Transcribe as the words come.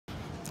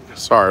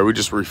Sorry, we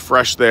just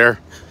refreshed there.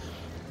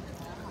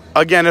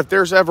 Again, if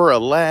there's ever a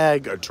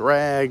lag, a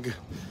drag,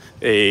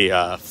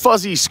 a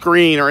fuzzy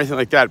screen or anything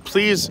like that,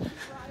 please,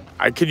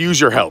 I could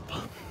use your help.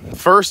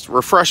 First,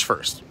 refresh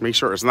first. Make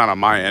sure it's not on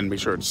my end. Make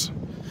sure it's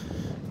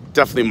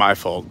definitely my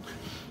fault.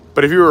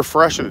 But if you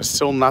refresh and it's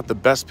still not the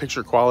best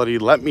picture quality,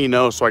 let me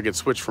know so I can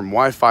switch from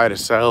Wi-Fi to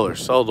cell or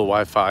cell to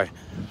Wi-Fi.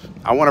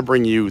 I want to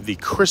bring you the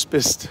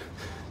crispest,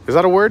 is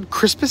that a word?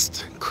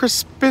 Crispest?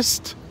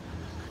 Crispiest?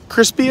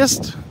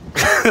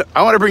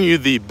 I want to bring you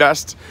the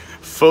best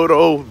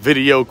photo,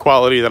 video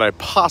quality that I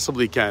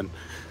possibly can.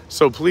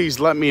 So please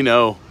let me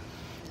know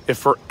if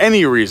for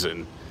any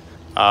reason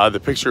the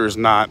picture is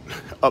not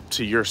up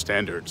to your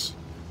standards.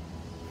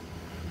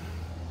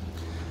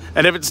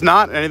 And if it's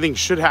not, anything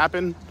should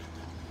happen.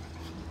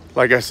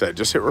 Like I said,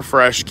 just hit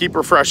refresh, keep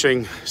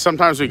refreshing.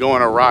 Sometimes we go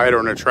on a ride or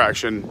an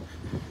attraction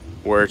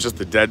where it's just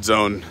the dead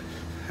zone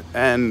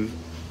and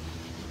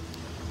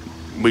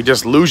we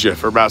just lose you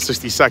for about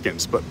 60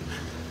 seconds. But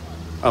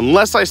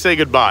unless I say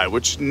goodbye,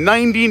 which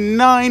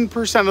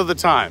 99% of the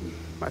time,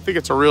 I think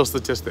it's a real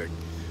statistic,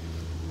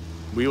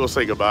 we will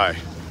say goodbye.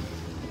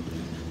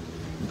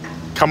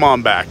 Come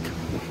on back.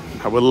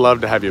 I would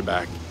love to have you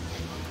back.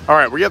 All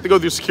right, we have to go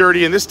through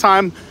security, and this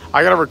time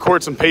I gotta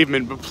record some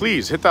pavement, but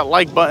please hit that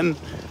like button,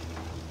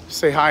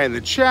 say hi in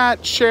the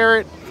chat, share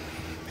it.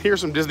 Here's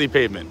some Disney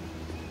pavement.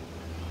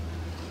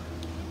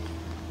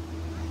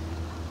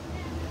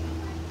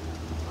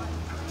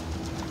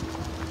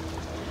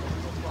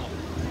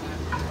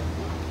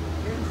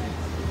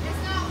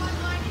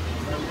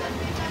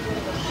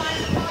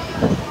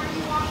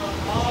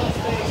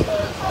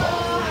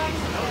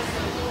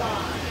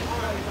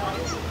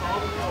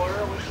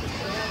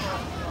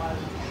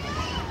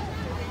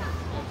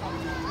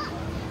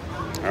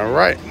 All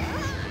right.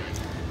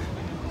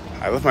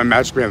 I left my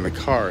magic band in the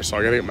car, so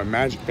I gotta get my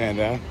magic band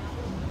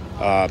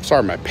out.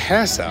 Sorry, my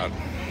pass out.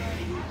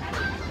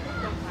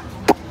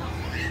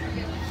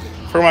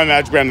 Forgot my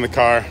magic band in the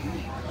car.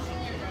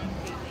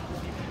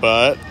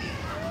 But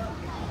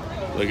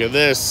look at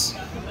this.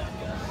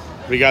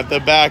 We got the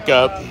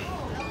backup.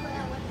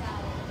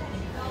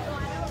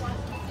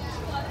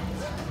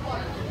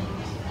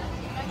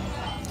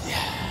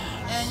 Yeah.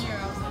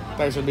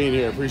 Thanks for being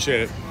here.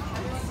 Appreciate it.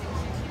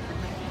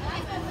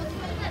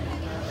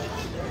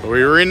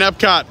 We were in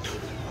Epcot.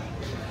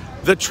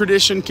 The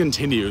tradition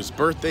continues.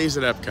 Birthdays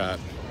at Epcot.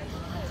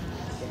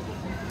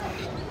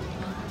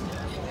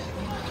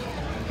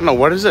 I don't know,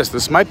 what is this?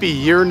 This might be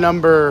year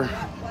number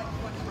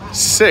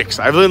 6.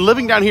 I've been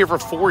living down here for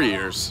 4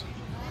 years.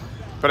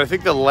 But I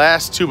think the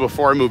last 2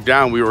 before I moved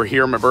down, we were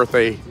here on my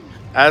birthday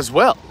as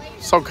well.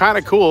 So kind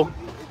of cool.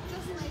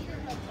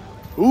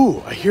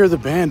 Ooh, I hear the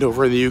band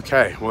over in the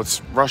UK.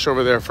 Let's rush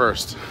over there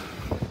first.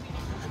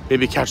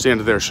 Maybe catch the end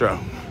of their show.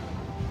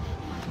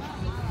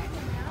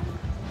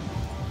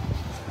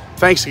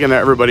 Thanks again to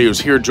everybody who's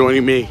here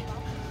joining me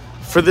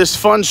for this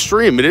fun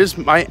stream. It is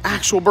my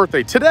actual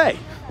birthday today,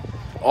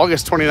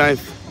 August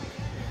 29th.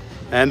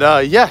 And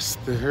yes,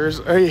 there's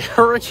a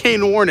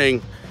hurricane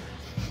warning.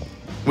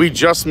 We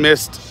just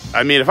missed,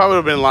 I mean, if I would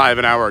have been live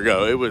an hour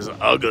ago, it was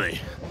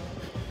ugly.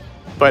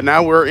 But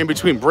now we're in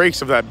between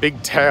breaks of that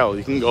big tail.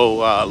 You can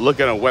go look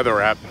at a weather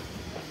app.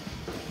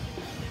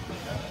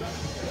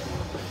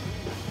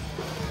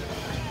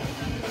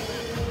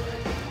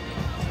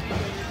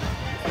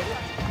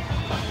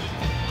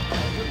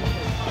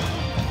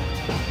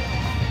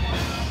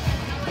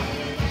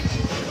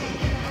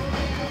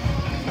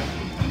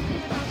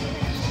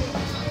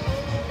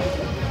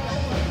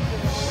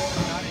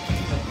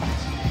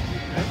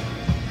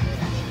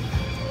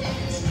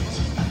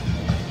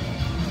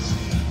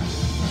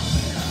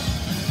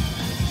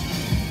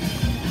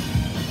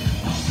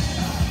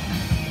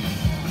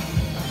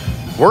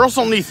 We're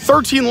also only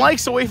 13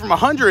 likes away from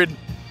 100.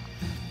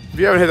 If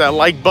you haven't hit that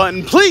like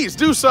button, please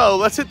do so.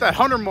 Let's hit that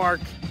 100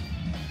 mark.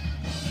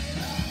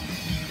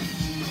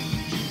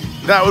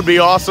 That would be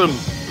awesome.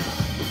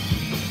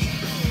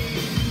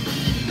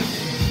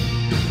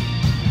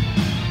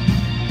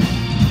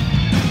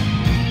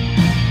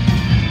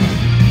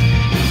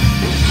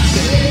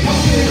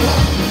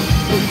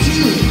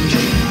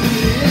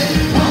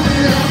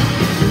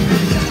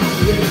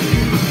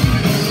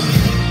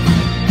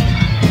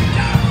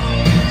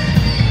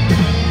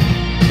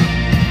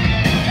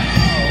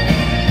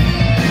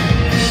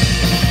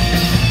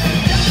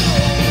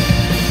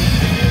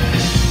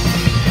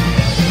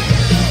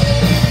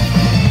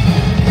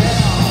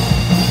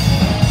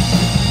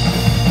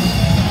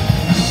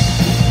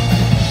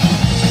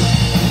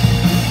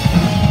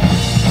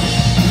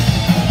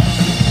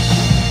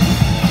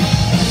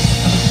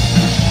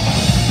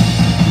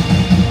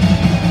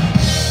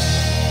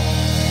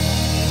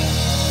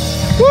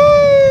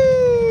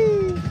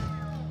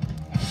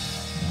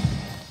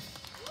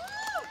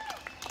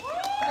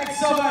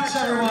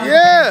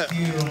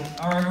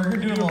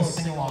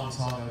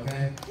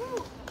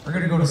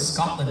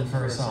 Scotland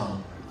for a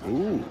song.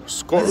 Ooh,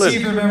 Scotland. Let's see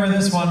if you remember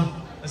this one.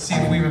 Let's see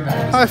if we remember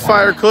this Hi,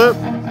 Fire Clip.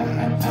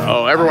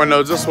 Oh, everyone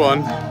knows this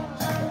one.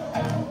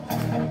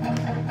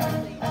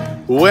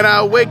 When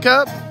I wake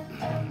up, See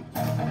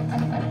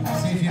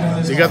if you know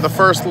this you one. got the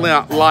first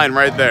line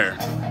right there.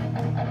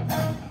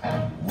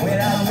 When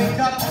I wake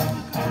up,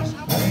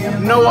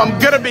 No, I'm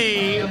gonna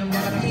be I'm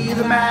gonna be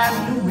the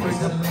man who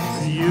wakes up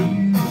next to you.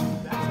 you.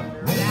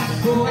 When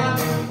I go out,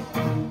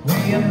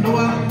 where you know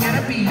I'm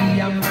gonna be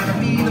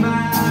the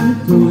man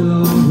who goes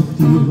along with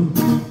you.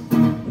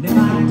 And if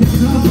I get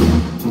trouble,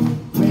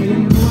 where you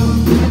know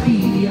I'm gonna be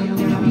the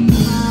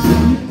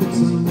man who puts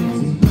on next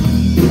to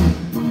you.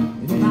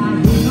 And if I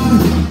hang on,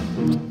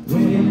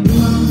 where you know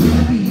I'm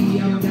gonna be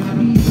the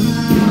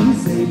man who's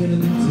saving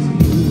them to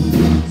you.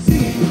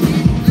 Sing it.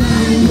 I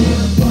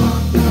will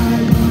walk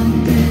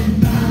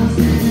 500 miles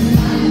and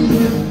I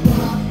will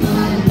walk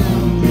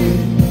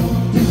 500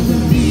 more just to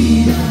be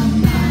the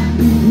man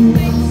who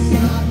wakes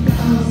up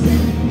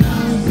 1,000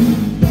 miles to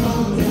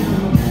fall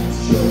down at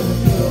your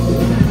door.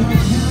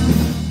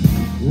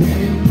 Where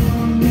you know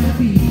I'm gonna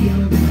be the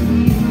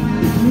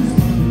man who's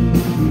coming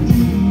to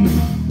you.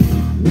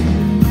 When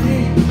the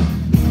money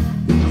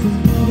is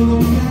all the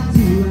way out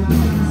to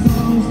our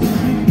songs that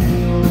we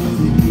play on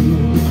to you.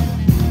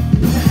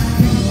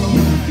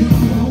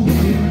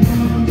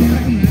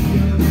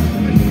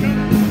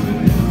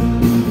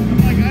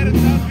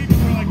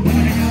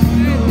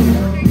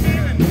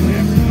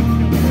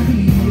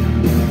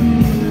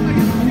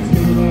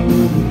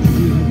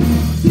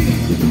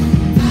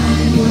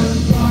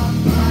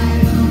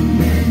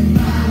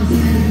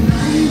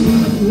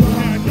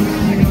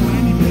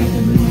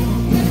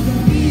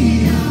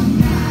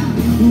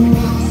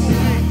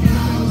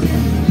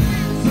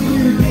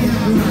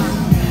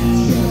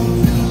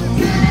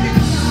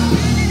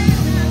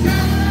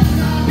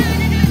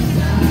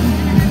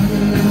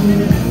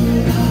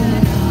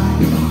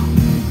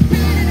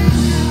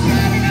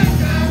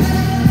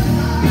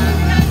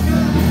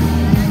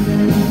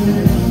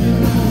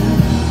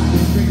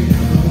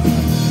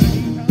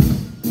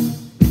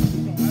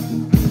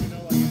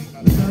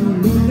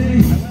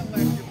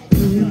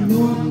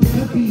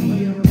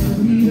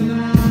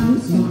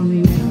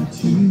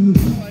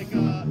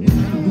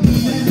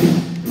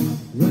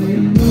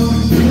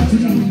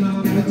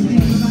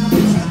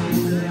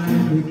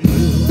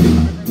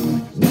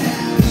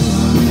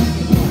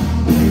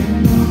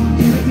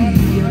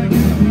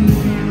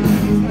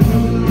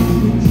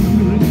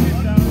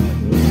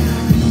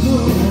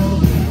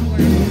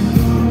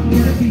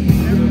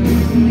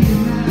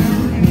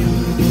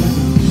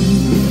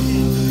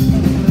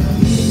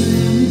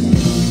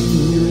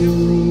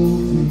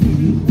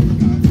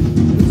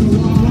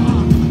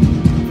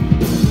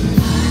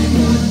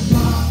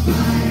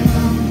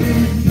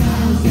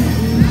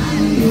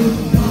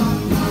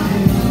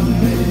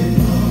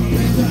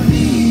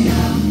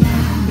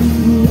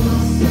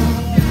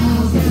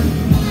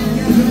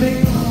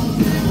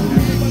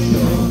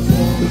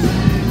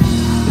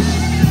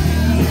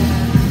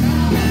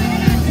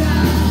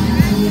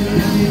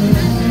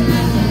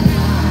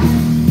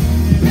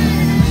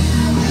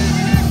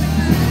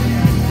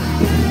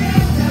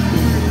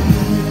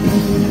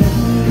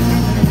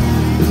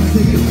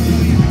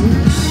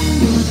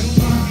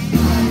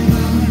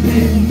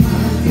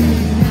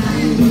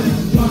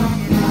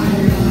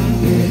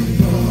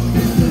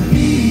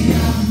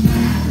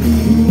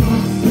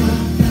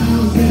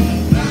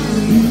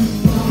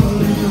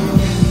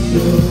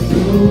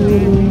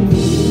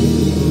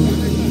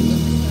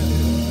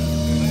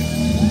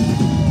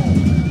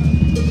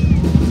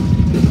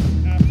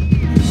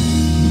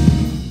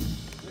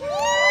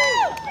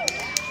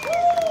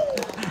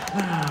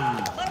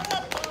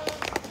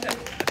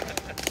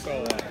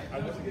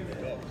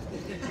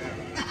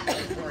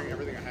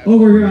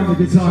 Over here on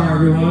the guitar,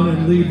 everyone,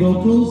 and lead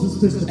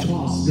vocals is Mr.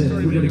 Paul Smith.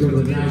 We're going to go to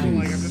the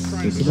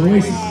 90s. There's some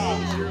Oasis.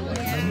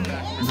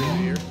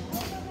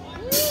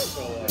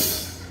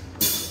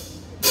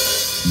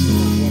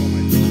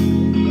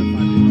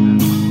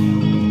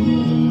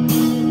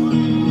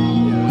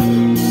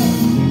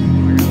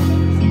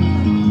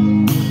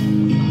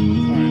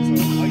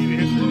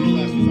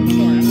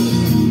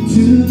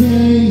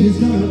 Today is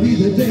gonna be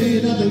the day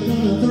that they're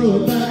gonna throw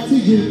it back to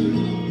you.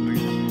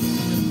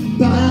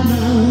 By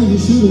now you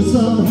should have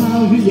somehow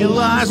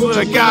Realize what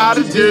I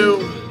gotta do.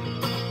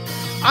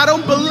 I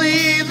don't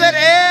believe that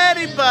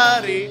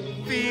anybody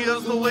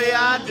feels the way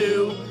I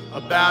do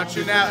about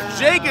you now.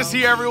 Jake is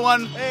here,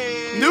 everyone.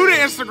 New to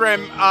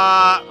Instagram.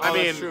 I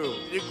mean, true.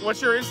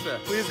 what's your Insta?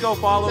 Please go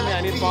follow me.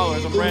 I need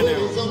followers. I'm brand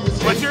new.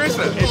 What's your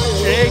Insta? It's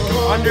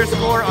Jake__Mullen.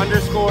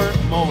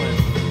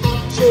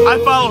 I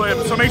follow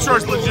him, so make sure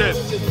it's legit.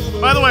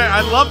 By the way,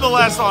 I love the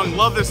last song.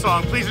 Love this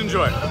song. Please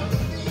enjoy.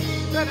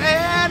 That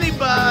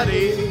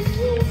anybody.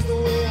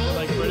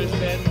 Like British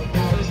band.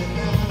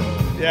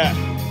 Yeah,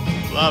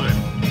 love it.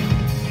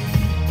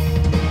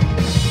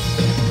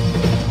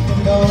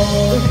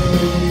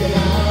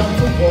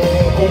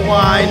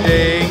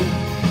 Winding.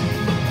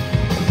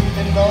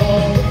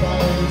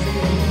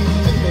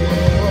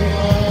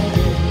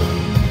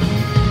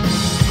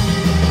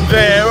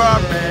 There are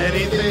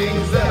many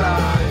things that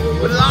I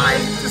would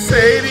like to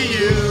say to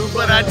you,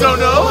 but I don't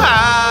know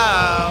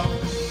how.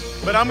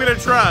 But I'm gonna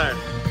try.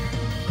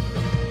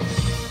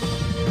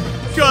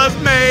 'Cause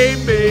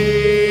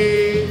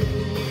maybe.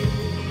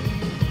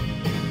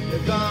 You're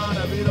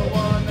gonna be the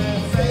one that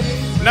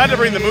saves. Not to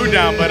bring the mood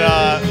down, but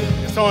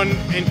someone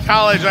in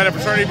college, I had a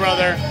fraternity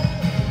brother.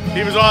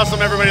 He was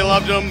awesome. Everybody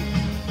loved him.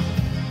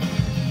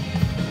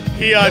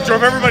 He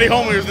drove everybody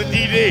home. He was the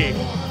DD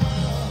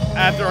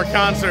after a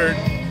concert.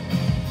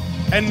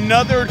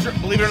 Another,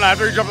 believe it or not,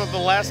 after he jumped up the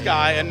last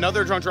guy,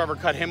 another drunk driver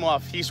cut him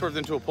off. He swerved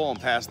into a pole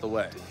and passed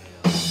away.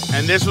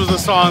 And this was the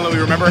song that we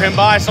remember him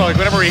by. So like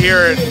whenever we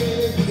hear it,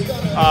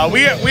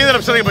 we ended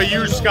up setting up a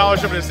huge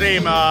scholarship in his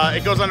name.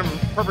 It goes on in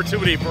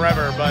perpetuity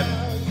forever. But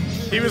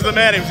he was the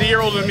man. He was a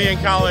year older than me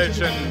in college,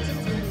 and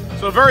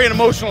so a very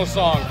emotional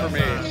song for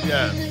me.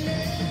 Yeah.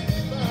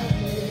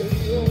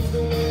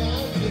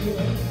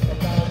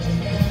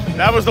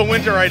 That was the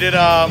winter I did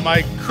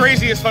my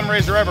craziest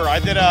fundraiser ever. I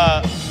did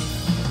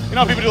you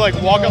know, people do like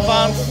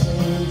walk-a-thons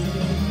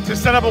to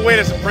set up a way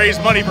to raise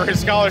money for his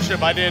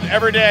scholarship. I did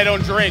every day I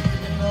don't drink.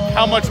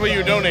 How much will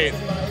you donate?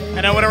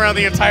 And I went around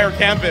the entire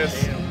campus.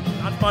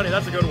 That's funny.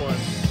 That's a good one.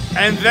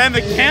 And then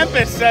the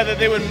campus said that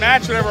they would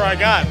match whatever I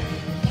got.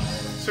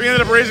 So we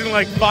ended up raising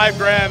like $5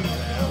 grand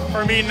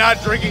for me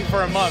not drinking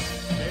for a month.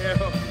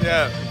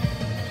 Yeah.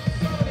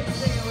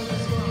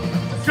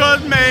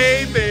 'Cause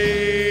maybe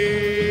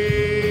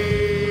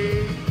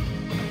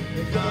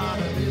you're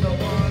gonna be the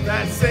one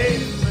that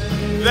saves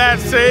me. That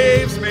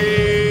saves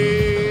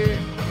me.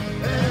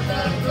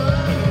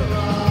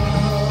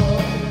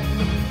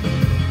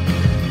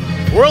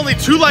 We're only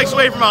 2 likes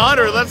away from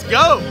 100. Let's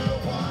go.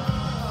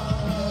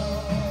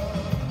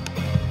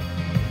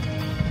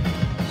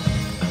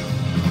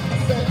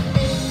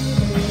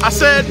 I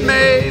said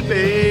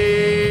maybe.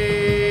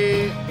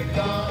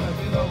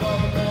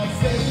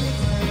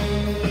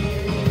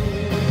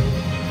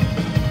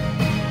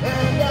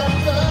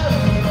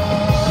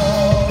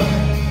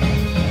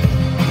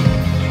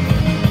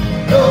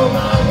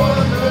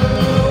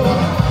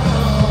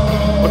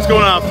 What's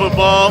going on,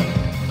 football?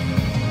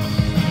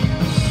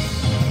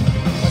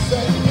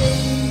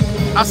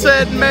 I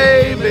said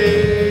maybe.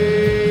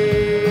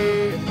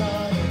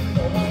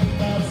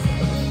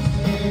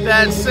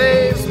 That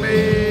saves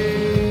me.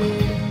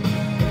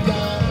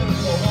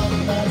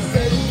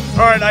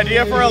 All right,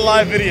 idea for a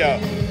live video.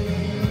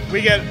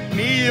 We get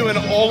me, you, and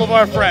all of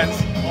our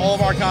friends, all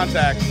of our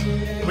contacts.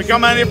 We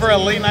come out here for a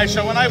late night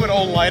show one night with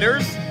old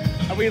lighters,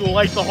 and we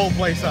light the whole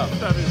place up.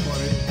 That'd be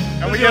funny.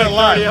 And we get a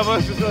lot. Of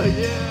us just like,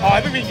 yeah. Oh,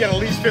 I think we can get at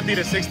least 50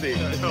 to 60.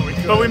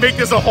 But we make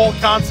this a whole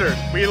concert.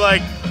 We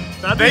like,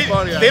 they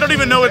don't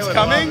even know it's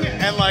coming,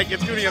 and like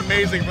it's gonna be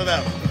amazing for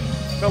them.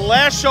 The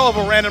last show of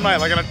a random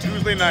night, like on a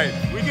Tuesday night.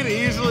 We could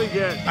easily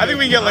get. I think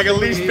we can get like at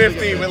least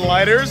 50 with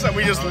lighters, and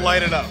we just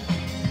light it up.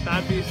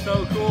 That'd be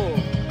so cool.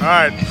 All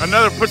right,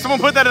 someone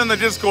put that in the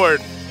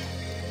Discord.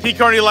 P.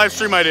 Carney live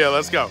stream idea.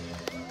 Let's go.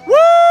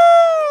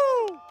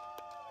 Woo!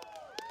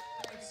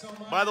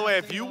 By the way,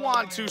 if you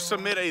want to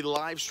submit a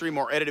live stream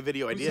or edit a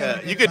video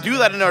idea, you could do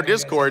that in our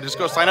Discord. Just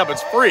go sign up.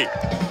 It's free.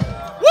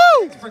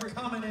 Woo! Thanks for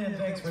coming in.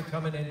 Thanks for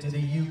coming into the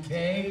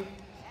UK.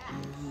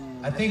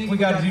 I think we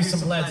got to do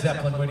some Led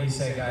Zeppelin. What do you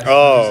say, guys?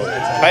 Oh,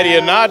 how do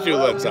you not do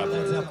Led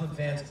Zeppelin? Led Zeppelin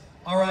fans.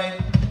 All right,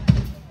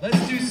 let's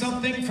do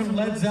something from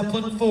Led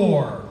Zeppelin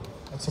 4.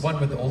 That's the one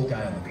with the old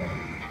guy on the cover.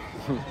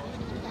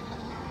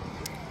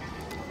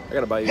 I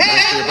gotta buy you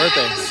nice for your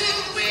birthday.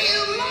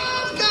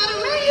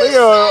 There you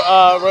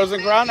go,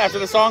 Rosencrown, after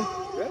the song.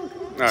 Yeah.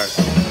 All right.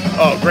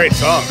 Oh, great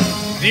song.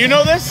 Do you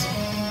know this?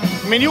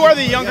 I mean, you are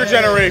the younger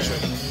generation.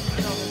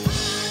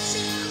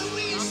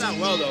 Not that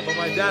well though, but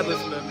my dad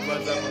listened to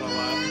Led Zeppelin a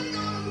lot.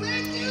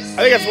 I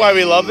think that's why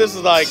we love this.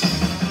 Is like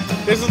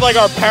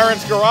our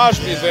parents' garage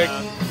music.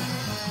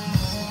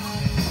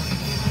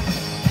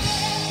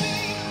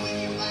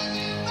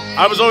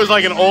 I was always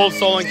like an old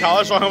soul in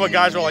college, so I hung with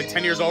guys who were like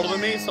 10 years older than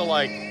me. So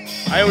like,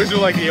 I always do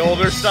like the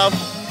older stuff.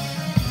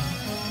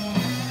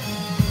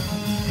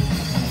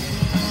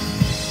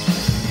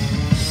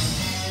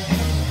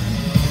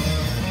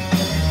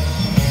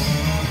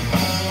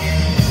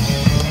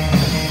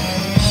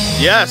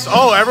 Yes.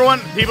 Oh,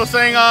 everyone, people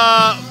saying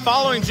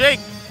following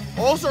Jake.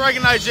 Also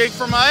recognize Jake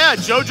from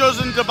JoJo's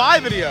in Dubai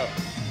video.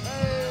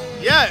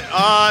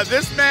 Yeah,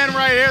 this man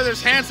right here,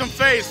 this handsome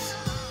face,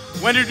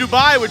 went to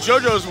Dubai with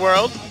JoJo's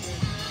World.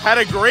 Had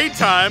a great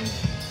time.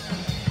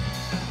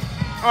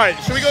 All right,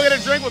 should we go get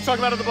a drink? We'll talk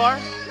about it at the bar.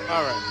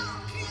 All right.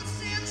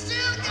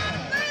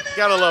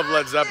 Gotta love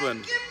Led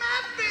Zeppelin.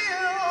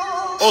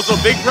 Also,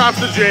 big props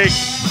to Jake.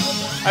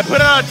 I put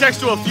out a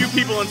text to a few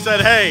people and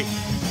said, hey,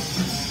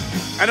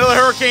 I know the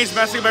hurricane's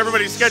messing up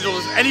everybody's schedule.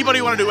 Does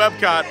anybody want to do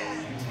EPCOT?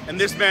 And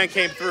this man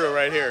came through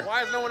right here.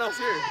 Why is no one else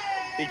here?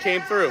 He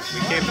came through. He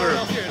came through.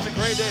 It's a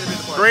great day to be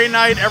the park. Great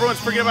night. Everyone's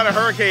freaking about a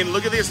hurricane.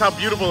 Look at this, how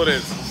beautiful it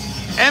is.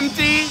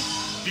 Empty,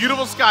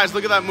 beautiful skies.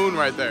 Look at that moon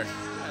right there.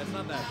 Yeah, it's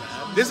not that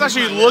bad. This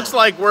actually looks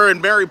like we're in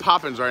Mary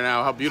Poppins right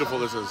now, how beautiful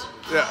this is.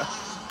 Yeah.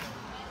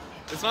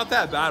 It's not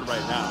that bad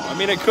right now. I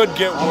mean, it could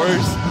get worse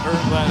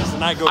as the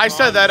night goes on. I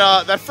said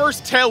that that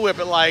first tail whip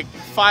at like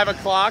 5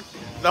 o'clock,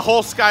 the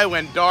whole sky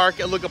went dark.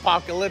 It looked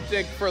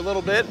apocalyptic for a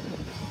little bit.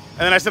 And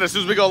then I said, as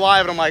soon as we go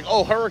live, and I'm like,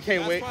 oh, hurricane,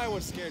 That's wait. probably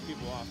what scared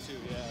people off too.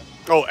 Yeah.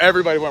 Oh,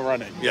 everybody went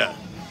running. Yeah.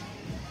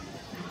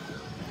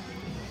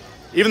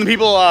 Even the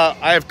people,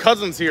 I have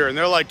cousins here, and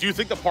they're like, do you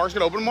think the park's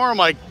gonna open tomorrow? I'm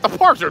like, the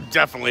parks are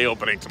definitely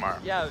opening tomorrow.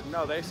 Yeah.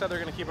 No, they said they're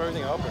gonna keep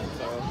everything open.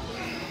 So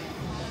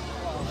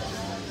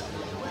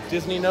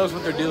Disney knows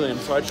what they're doing,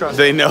 so I trust.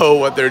 They know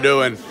what they're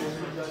doing.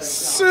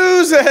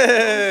 Susan!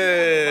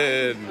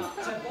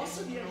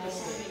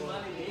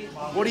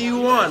 What do you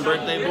want,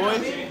 birthday boy?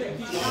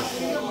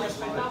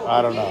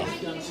 I don't know.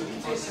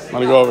 I'm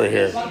gonna go over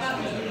here.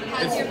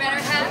 How's your better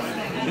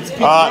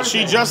half?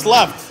 She just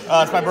left.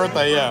 It's my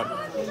birthday, yeah.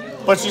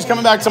 But she's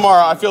coming back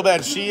tomorrow. I feel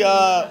bad. She's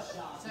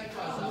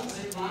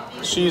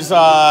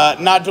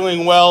not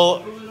doing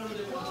well.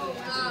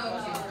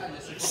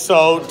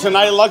 So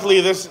tonight,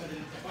 luckily, this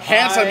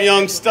handsome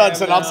young stud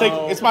said, "I'll take."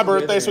 It's my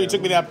birthday, so he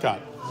took me to Epcot.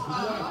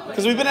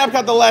 Because we've been at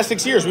Epcot the last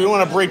 6 years. We don't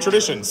want to break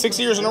tradition. 6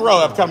 years in a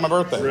row, Epcot my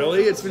birthday.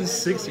 Really? It's been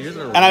 6 years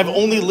in a row. And I've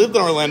only lived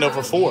in Orlando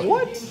for 4.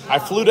 What? I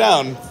flew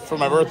down for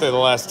my birthday the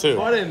last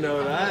 2. I didn't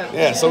know that.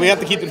 Yeah, so we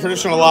have to keep the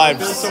tradition alive. I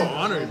feel so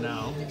honored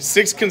now.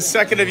 6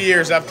 consecutive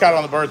years Epcot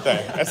on the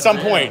birthday. At some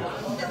point,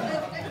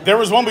 there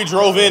was one we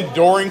drove in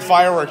during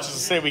fireworks just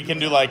to say we can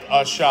do like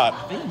a shot.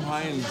 I think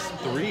mine's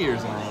 3 years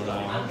in a row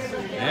now.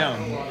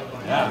 Damn.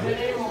 Yeah.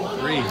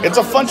 3. It's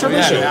a fun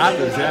tradition. Yeah, it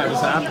happens. Yeah, it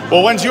just happens.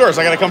 Well, when's yours?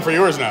 I gotta come for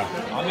yours now.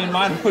 I mean,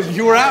 mine was,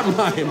 you were at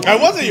mine. I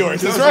was at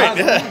yours. That's right.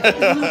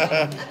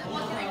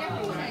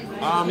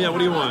 Yeah, what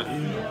do you want?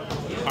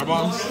 Our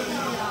bombs?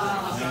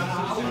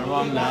 Our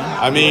bomb now.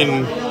 I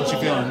mean, What you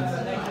feeling?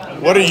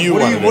 what do you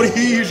want? What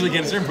do you usually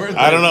get? It's your birthday.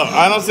 I don't know.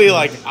 Honestly,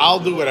 like, I'll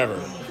do whatever.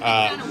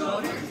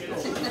 I'll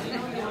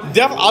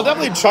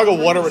definitely chug a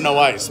water with no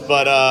ice,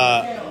 but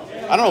I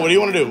don't know. What do you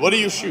want to do? What do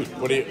you shoot?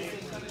 What do you?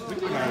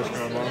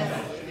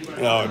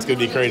 No, it's gonna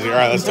be crazy. All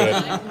right, let's do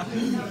it.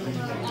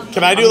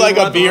 Can I do like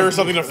a beer or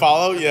something to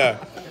follow? Yeah.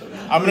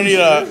 I'm gonna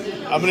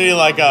need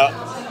like a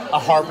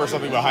harp or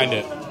something behind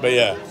it. But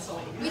yeah.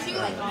 We should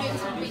like do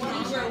some big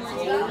t-shirt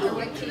or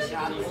white t-shirts.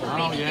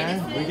 Oh,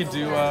 yeah. We could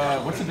do,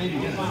 what's the baby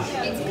Guinness?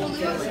 It's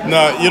blue.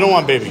 No, you don't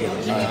want baby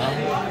Guinness.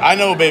 I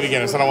know baby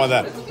Guinness. I don't want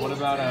that. What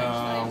about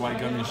a white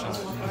gummy shot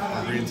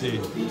or green tea?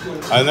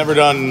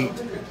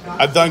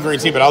 I've done green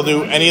tea, but I'll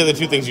do any of the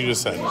 2 things you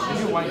just said. Can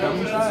you do white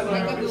gummy shot?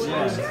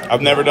 Yeah.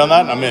 I've never done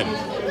that, and I'm in.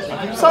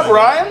 What's up,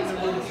 Ryan?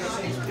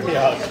 Give me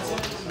a hug.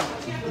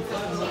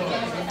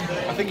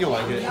 I think you'll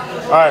like it.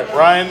 All right,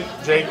 Ryan,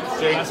 Jake,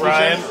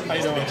 Ryan. How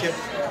you doing?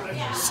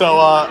 So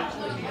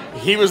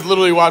he was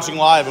literally watching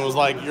live and was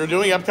like, "You're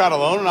doing Epcot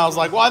alone?" And I was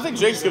like, "Well, I think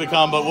Jake's gonna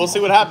come, but we'll see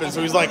what happens."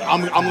 So he's like,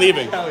 "I'm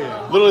leaving." Hell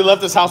yeah. Literally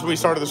left his house when we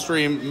started the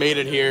stream, made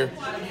it here.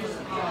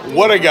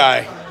 What a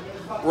guy,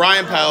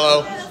 Ryan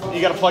Paolo.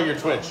 You gotta plug your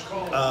Twitch.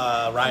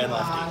 Ryan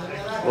Lefty.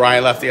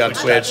 Ryan Lefty on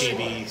Twitch.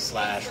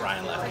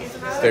 TV/Ryan Lefty.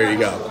 There you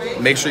go.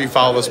 Make sure you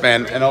follow this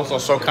man, and also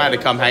so kind to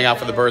come hang out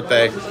for the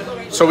birthday.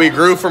 So we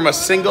grew from a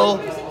single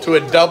to a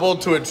double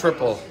to a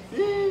triple.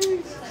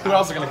 Who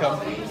else is going to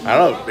come? I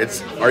don't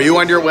know. Are you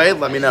on your way?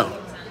 Let me know.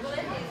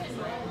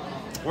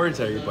 Where's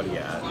everybody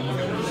at?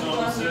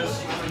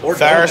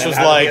 Farris was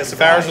like,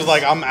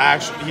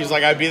 he's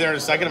like, I'd be there in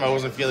a second if I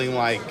wasn't feeling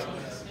like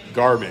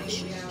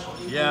garbage.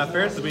 Yeah,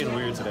 Ferris is being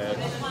weird today.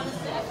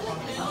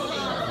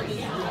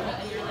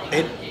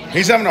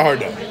 He's having a hard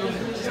day.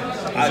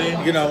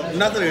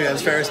 Nothing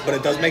against Ferris, but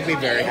it does make me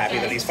very happy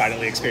that he's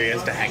finally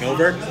experienced a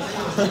hangover.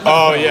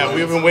 Oh yeah,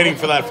 we've been waiting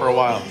for that for a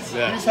while.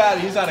 Yeah.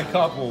 He's had a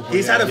couple.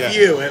 He's had a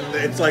few, and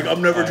it's like,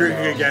 I'm never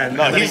drinking again.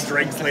 No, and then he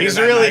drinks later he's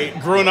that really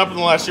night. grown up in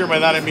the last year. By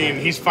that I mean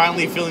he's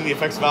finally feeling the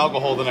effects of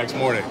alcohol the next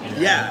morning.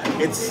 Yeah,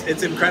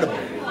 it's incredible.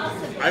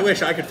 I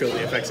wish I could feel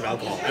the effects of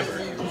alcohol ever.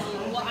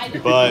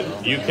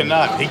 But you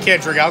cannot. He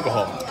can't drink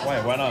alcohol.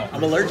 Why not?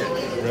 I'm allergic.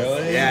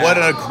 Really? Yeah. What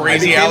a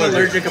crazy I became allergy.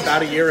 allergic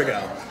about a year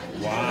ago.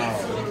 Wow.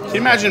 Can you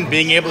imagine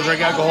being able to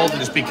drink alcohol and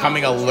just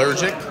becoming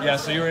allergic? Yeah,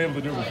 so you were able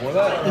to do it before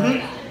that?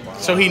 Mm-hmm.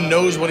 So he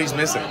knows what he's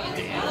missing.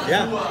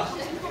 Yeah.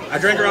 I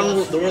drank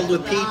around the world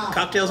with Pete,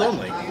 cocktails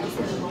only.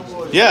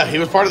 Yeah, he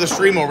was part of the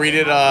stream where we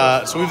did,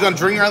 so we've done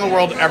Drinking Around the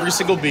World, every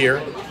single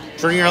beer.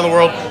 Drinking Around the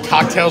World,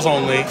 cocktails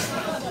only.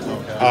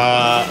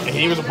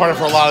 He was a part of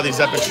for a lot of these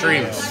epic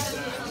streams.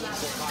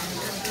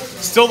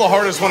 Still the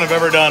hardest one I've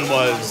ever done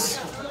was,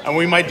 and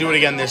we might do it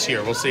again this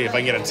year, we'll see if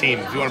I can get a team,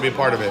 if you want to be a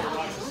part of it,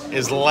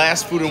 is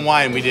Last Food and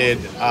Wine. We did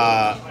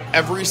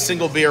every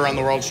single beer around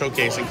the World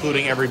Showcase,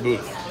 including every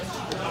booth.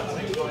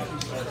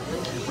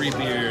 Free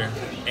beer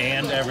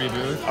and every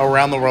booth?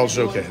 Around the World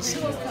Showcase.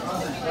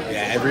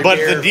 Yeah, every But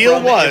beer the deal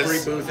from every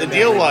was, booth the and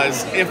deal every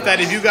was,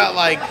 if you got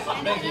like,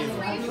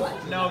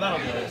 No, that'll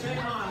do it.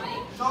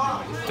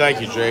 thank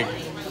you, Jake.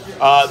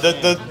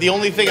 The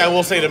only thing I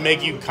will say to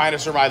make you kind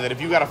of survive that if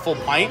you got a full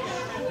pint,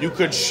 you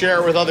could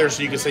share it with others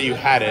so you could say you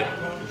had it.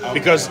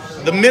 Because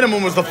the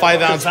minimum was the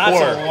 5 ounce pour.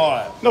 That's a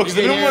lot. No, because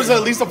the minimum was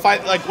at least a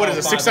 5, like what is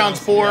it, 6 ounce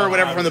pour or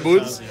whatever from the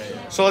booths.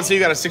 So let's say you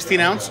got a 16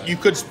 ounce, you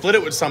could split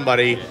it with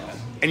somebody,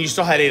 and you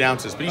still had 8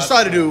 ounces, but you still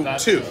had to do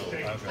 2.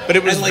 But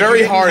it was And, like, very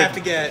you didn't hard. have to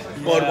get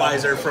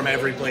Budweiser from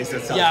every place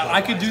that sells. Yeah, vodka.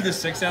 I could do the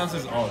 6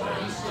 ounces all day.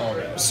 All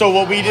day. So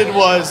what we did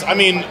was, I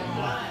mean,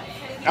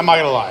 I'm not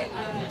gonna lie.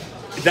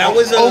 That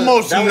was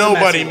Almost that was a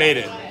nobody messy made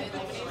it.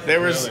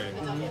 There was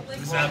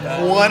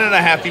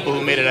 1.5 people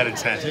who made it out of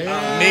 10.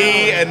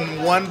 Me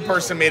and one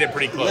person made it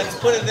pretty close. Let's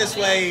put it this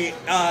way: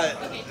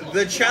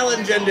 the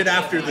challenge ended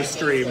after the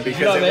stream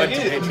because No, it they went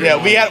to did. Patreon.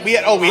 Yeah, we had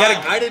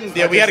to. I didn't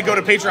Yeah, we had to go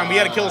to Patreon. We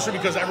had to kill the stream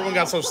because everyone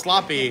got so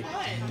sloppy.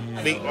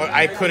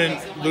 I couldn't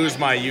lose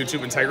my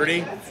YouTube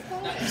integrity.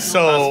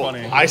 So That's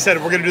funny. I said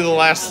we're gonna do the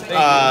last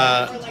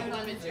hour.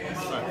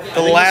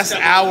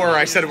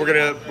 I said we're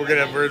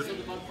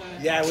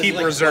Yeah, it was keep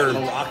like reserved.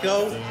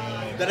 Morocco.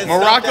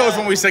 Morocco is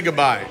when we say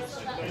goodbye.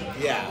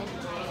 Yeah.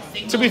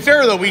 To be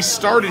fair though, we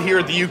started here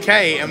at the UK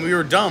and we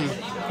were dumb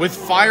with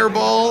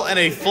Fireball and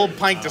a full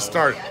pint to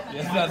start.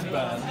 Yeah, that's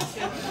bad.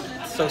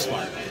 So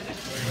smart.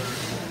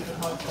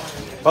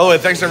 By the way,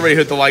 thanks to everybody who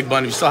hit the like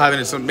button. If you still haven't,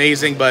 it's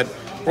amazing, but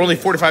we're only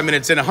 45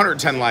 minutes in,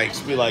 110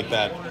 likes. We like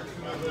that.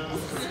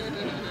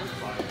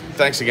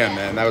 Thanks again,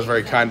 man. That was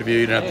very kind of you.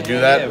 You didn't have to do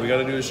that. Yeah, we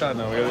gotta do a shot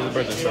now. We gotta do the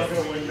birthday shot.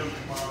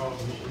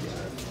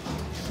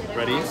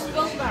 Ready?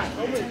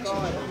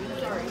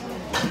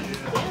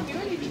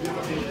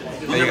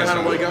 You never had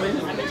a white gummy?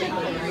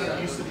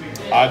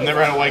 I've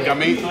never had a white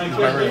gummy. It's my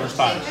very first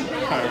time.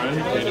 Alright,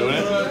 ready? Are you doing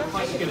it?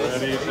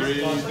 Ready? 3,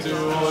 2,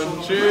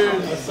 1,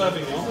 cheers!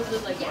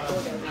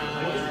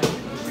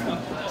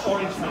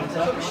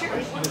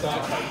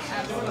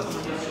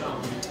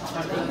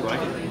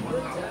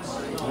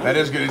 That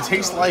is good. It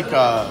tastes like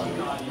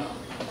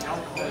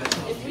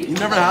You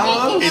never had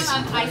one? It's-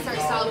 I start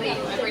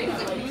salivating. My brain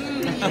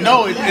is like,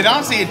 no. It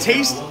honestly it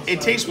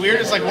tastes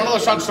weird. It's like one of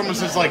those shots someone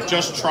says like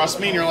just trust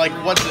me, and you're like,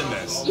 what's in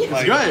this?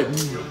 Like, Good.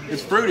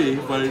 It's fruity,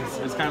 but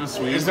it's kind of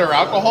sweet. is there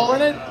alcohol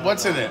in it?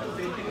 What's in it?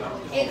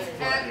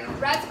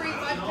 it's raspberry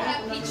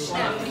vodka peach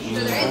schnapps. So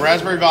there is-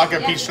 Raspberry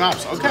vodka peach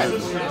schnapps. Okay,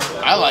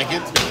 I like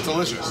it. It's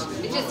delicious.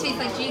 It just tastes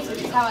like juice,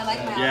 which is how I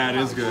like my Yeah, it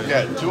is good.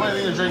 Yeah. Do you want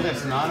anything to drink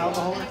that's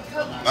non-alcoholic?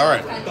 All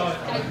right.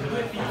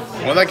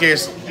 Well, in that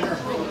case,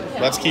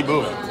 let's keep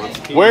moving.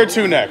 Where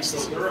to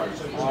next? You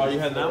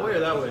heading that way or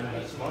that way?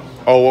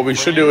 Oh, what we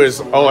should do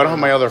is. Oh, I don't have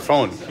my other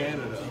phone.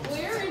 Canada.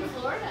 Where in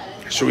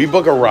Florida? Should we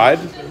book a ride?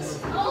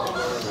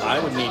 I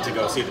would need to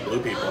go see the blue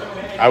people.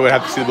 I would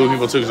have to see the blue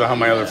people too because I have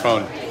my other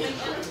phone.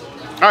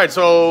 All right,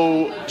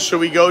 so should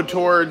we go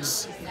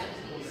towards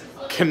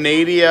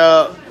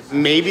Canada?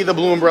 Maybe the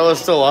blue umbrella is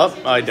still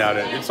up. I doubt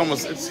it.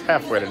 It's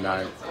halfway to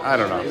 9. I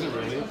don't know.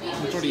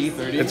 It's already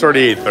 8:30. It's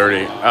already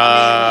 8:30.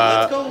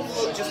 Let's go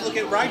just look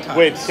at ride times.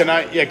 Wait, can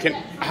I? Yeah, can.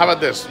 How about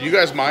this? You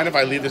guys mind if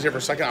I leave this here for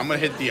a second? I'm gonna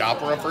hit the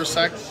opera for a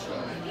sec.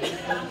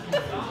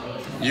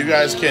 You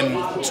guys can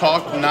not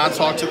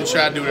talk to the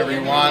chat, do whatever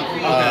you want.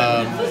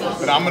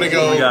 But I'm gonna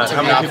go. We got, to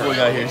how the many opera. people we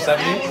got here?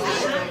 70?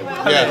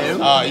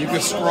 Yeah, you can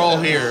scroll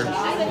here,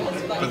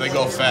 but they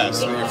go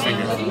fast with your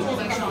finger.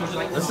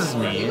 This is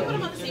neat.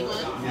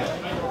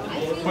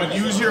 But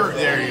use your.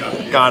 There you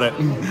go. Got it.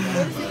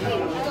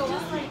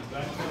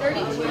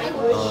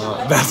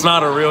 That's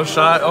not a real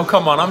shot. Oh,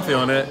 come on, I'm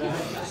feeling it.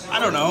 I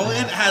don't know.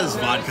 It has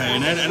vodka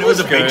in it, and it was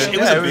a big. Good. It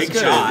was Yeah, a big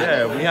good. shot.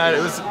 Yeah, we had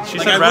it was. She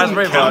Like, said I raspberry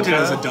wouldn't count it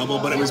vodka. as a double,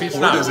 but it was Peach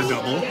poured as a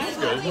schnapps.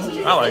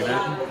 double. I liked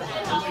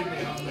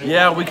it.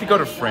 Yeah, we could go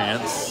to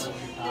France,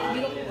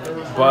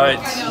 but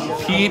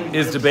Pete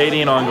is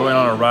debating on going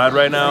on a ride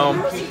right now.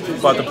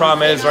 But the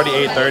problem is, it's already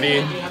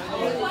 8:30.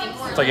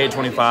 It's like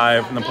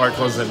 8:25, and the park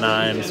closes at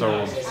 9.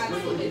 So,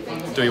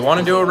 do we want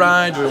to do a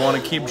ride? Do we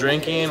want to keep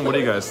drinking? What do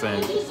you guys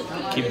think?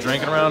 Keep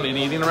drinking around and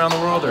eating around the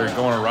world, or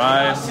go on a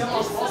ride?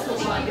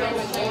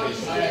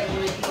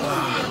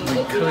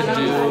 We could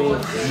do.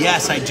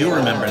 Yes, I do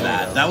remember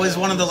that. That was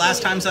one of the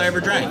last times I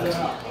ever drank.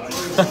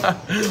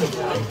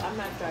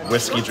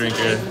 Whiskey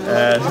drinker.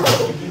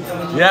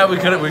 Yeah, we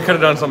could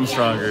have done something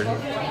stronger.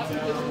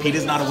 Pete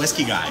is not a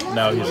whiskey guy.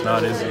 No, he's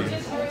not, is he?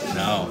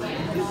 No,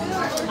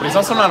 But he's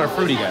also not a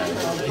fruity guy.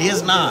 he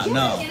is not.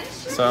 No,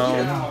 So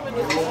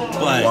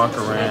but walk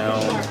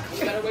around,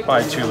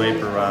 buy 2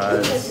 vapor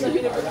rides.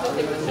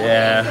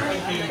 Yeah.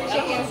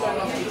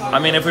 I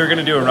mean, if we were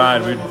gonna do a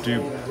ride, we'd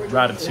do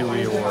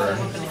Ratatouille or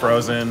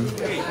Frozen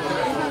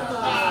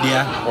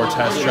yeah, or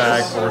Test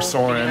Track or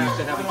Soarin.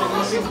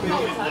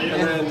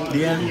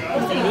 yeah.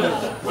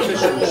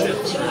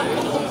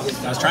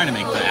 I was trying to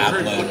make the app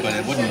load, but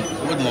it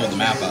wouldn't load the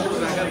map up.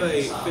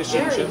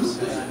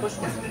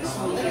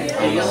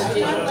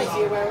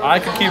 I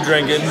could keep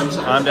drinking.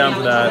 I'm down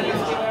for that.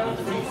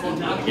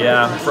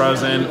 Yeah,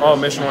 Frozen. Oh,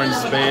 Mission Orange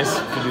Space.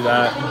 Could do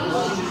that.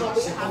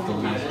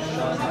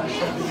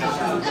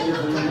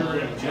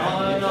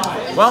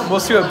 Well, we'll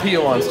see what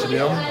Pete wants to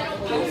do.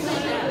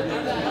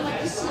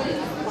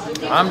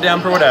 I'm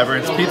down for whatever.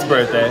 It's Pete's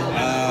birthday.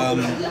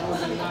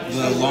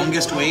 The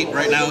longest wait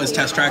right now is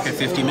Test Track at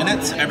 50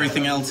 minutes.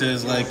 Everything else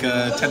is like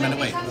a 10-minute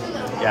wait.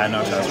 Yeah,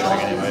 no Test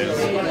Track anyways.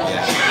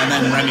 Yeah, and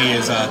then Remy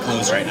is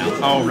closed right now.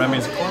 Oh,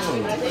 Remy's closed.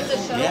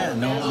 Yeah,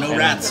 no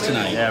rats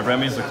tonight. Yeah,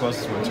 Remy's the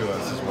closest one to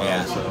us as well.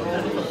 Yeah. So.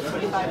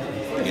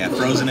 Yeah,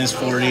 Frozen is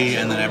 40,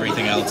 and then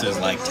everything else is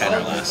like 10 or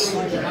less. We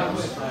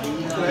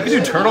could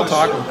do Turtle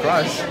Talk with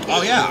Crush.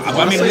 Oh yeah,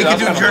 I mean we could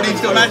do Journey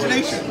to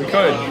Imagination. We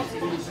could.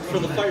 For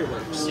the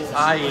fireworks.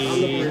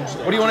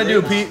 What do you want to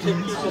do, Pete?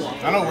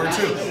 I know where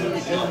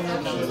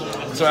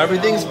to. So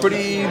everything's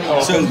pretty.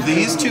 So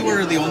these two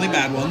are the only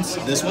bad ones.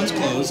 This one's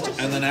closed,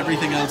 and then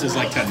everything else is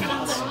like 10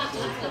 minutes.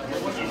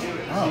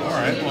 Oh, all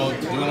right. Well,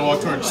 you want to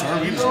walk towards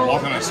Soarin? We can just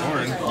walk on a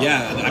Soarin.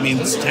 Yeah, I mean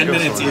 10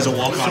 minutes is a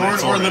walk on.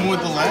 Soarin or then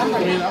with the land. I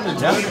mean, I'm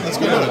into it. Let's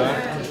go do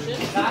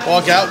it.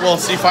 Walk out. We'll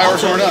see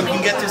fireworks when we're done. You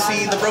can get to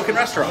see the broken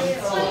restaurant.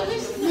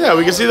 Yeah,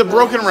 we can see the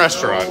broken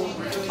restaurant.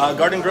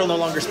 Garden Grill no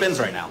longer spins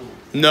right now.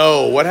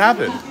 No, what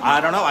happened?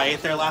 I don't know. I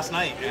ate there last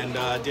night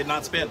and did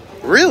not spin.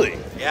 Really?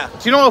 Yeah.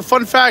 Do you know a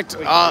fun fact?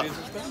 There's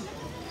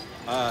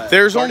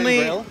Garden only.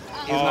 Grill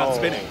is not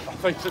spinning. I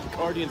thought you said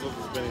Guardians was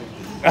spinning.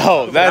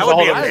 Oh, that's would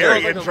all be that's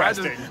very very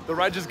interesting. The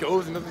ride just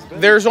goes and doesn't spin.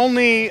 There's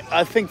only,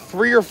 I think,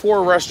 3 or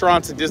 4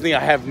 restaurants at Disney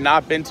I have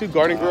not been to.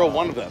 Garden Grill,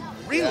 one of them.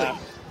 Really?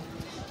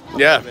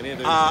 Yeah.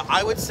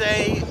 I would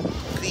say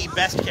the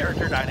best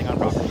character dining on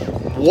property.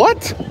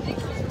 What?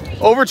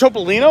 Over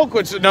Topolino,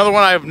 which is another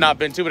one I have not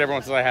been to, but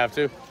everyone says I have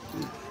to.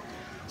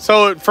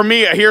 So for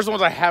me, here's the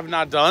ones I have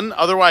not done.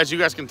 Otherwise, you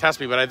guys can test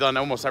me, but I've done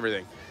almost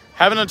everything.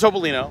 Haven't done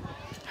Topolino.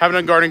 Haven't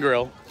done Garden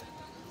Grill.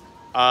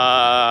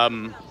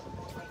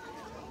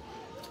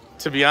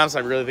 To be honest, I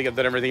really think I've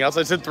done everything else.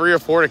 I said 3 or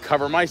 4 to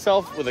cover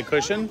myself with a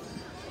cushion,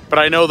 but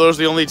I know those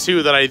are the only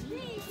 2 that I,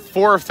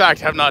 for a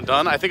fact, have not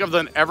done. I think I've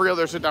done every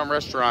other sit-down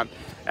restaurant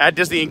at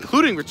Disney,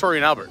 including Victoria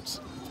and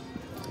Albert's.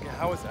 Yeah,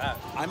 how was that?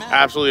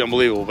 Absolutely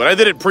unbelievable. But I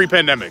did it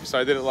pre-pandemic, so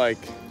I did it like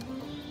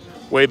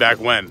way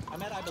back when.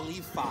 I'm at, I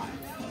believe, 5.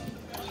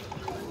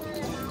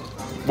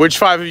 Which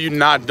 5 have you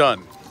not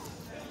done?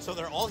 So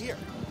they're all here.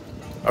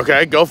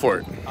 Okay, go for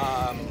it.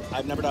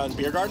 I've never done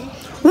Beer Garden.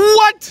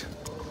 What?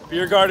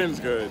 Beer Garden's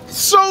good.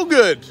 So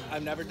good.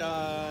 I've never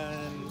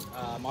done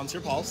Monsieur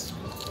Paul's.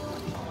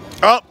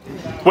 Oh,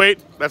 wait,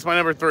 that's my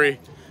number 3.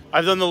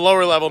 I've done the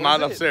lower level,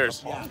 not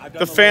upstairs. Yeah, I've done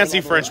The the fancy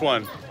lower French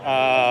one.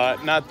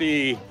 Not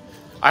the...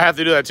 I have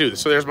to do that too.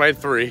 So there's my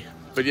 3.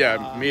 But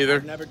yeah, me either.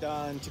 I've never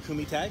done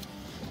Takumi Tag.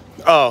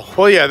 Oh,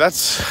 well, yeah,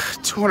 that's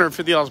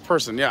 $250 a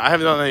person. Yeah, I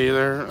haven't done that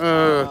either.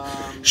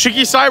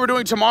 Shiki Sai, we're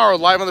doing tomorrow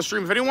live on the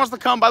stream. If anyone wants to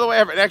come, by the way, I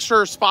have an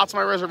extra spots on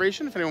my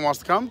reservation. If anyone wants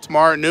to come,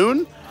 tomorrow at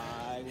noon.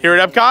 Here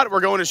at EPCOT, we're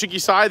going to Shiki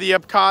Sai, the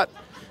EPCOT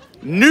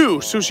new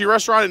sushi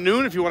restaurant at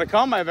noon. If you want to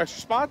come, I have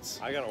extra spots.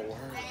 I gotta work.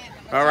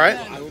 All right.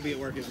 I will be at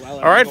work as well.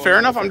 All right, fair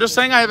enough. I'm just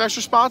saying I have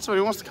extra spots, so if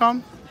anyone wants to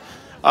come.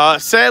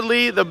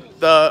 Sadly,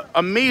 the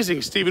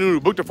amazing Stephen who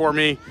booked it for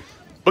me,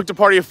 booked a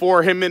party of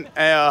 4. Him and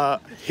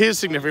his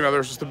significant other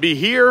was supposed to be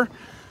here,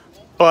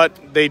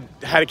 but they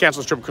had to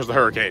cancel the trip because of the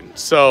hurricane.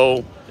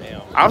 So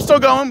I'm still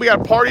going. We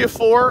got a party of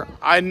 4.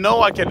 I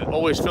know I can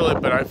always fill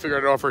it, but I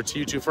figured I'd offer it to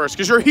you 2 first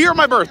because you're here on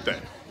my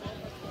birthday.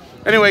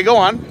 Anyway, go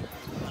on.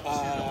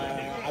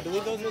 I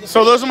believe those are the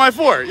So those are my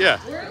 4, yeah.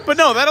 But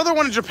no, that other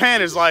one in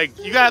Japan is like,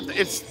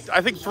 it's,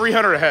 I think,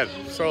 300 ahead.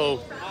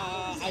 So.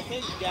 I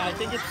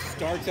think it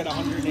starts at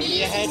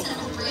 180 ahead.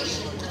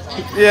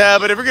 Yeah,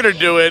 but if you're going to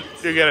do it,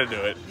 you're going to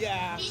do it.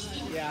 Yeah.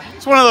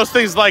 It's one of those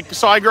things like,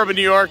 so I grew up in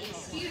New York.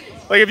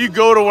 Like if you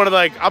go to one of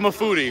I'm a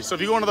foodie. So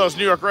if you go to one of those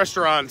New York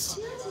restaurants,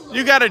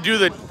 you got to do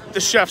the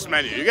chef's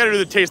menu. You got to do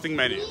the tasting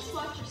menu.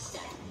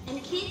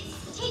 And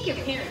kids, take your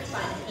parents by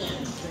the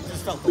hand.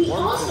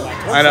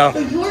 I know.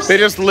 They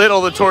just lit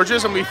all the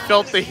torches and we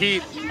felt the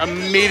heat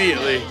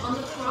immediately. On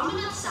the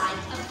prominent side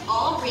of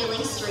all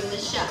railings during the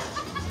show.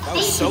 That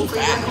was so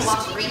fast.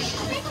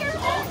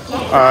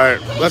 All right,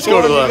 let's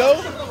go to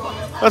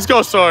let's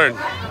go, Soarin.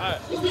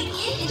 We'll begin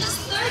in just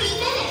 30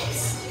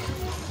 minutes.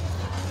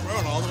 We're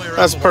going all the way around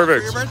That's the world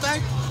perfect. For your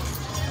birthday?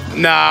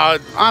 Nah,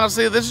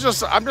 honestly,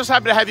 I'm just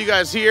happy to have you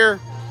guys here.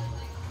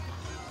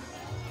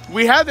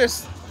 We had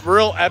this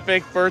real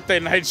epic birthday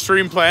night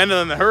stream planned,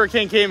 and then the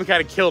hurricane came and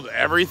kind of killed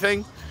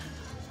everything.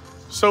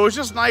 So it's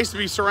just nice to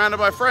be surrounded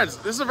by friends.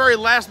 This is a very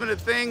last minute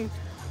thing.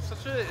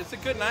 It's a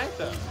good night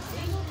though.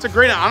 It's a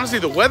great night. Honestly,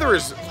 the weather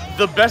is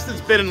the best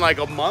it's been in like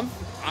a month.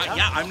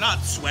 Yeah, I'm not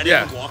sweating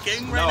and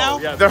walking right now.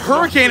 Yeah, The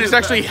hurricane has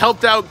actually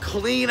helped out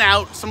clean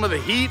out some of the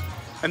heat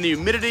and the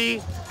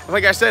humidity.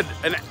 Like I said,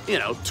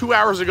 2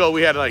 hours ago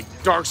we had like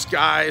dark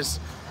skies.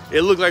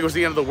 It looked like it was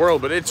the end of the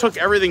world, but it took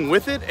everything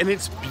with it, and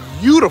it's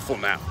beautiful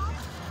now.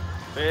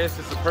 It's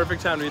the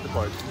perfect time to eat the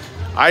party.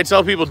 I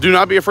tell people, do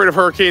not be afraid of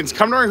hurricanes.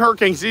 Come during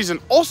hurricane season.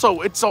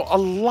 Also, it's a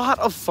lot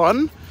of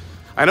fun.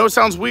 I know it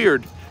sounds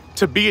weird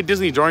to be at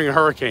Disney during a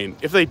hurricane.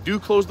 If they do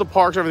close the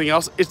parks and everything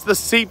else, it's the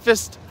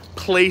safest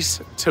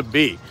place to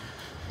be.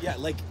 Yeah,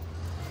 like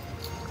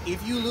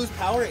if you lose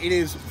power, it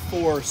is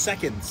for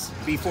seconds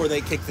before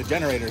they kick the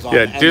generators on.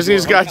 Yeah, and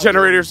Disney's your got hotel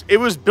generators. It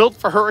was built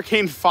for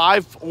Hurricane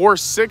 5 or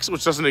 6,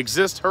 which doesn't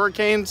exist,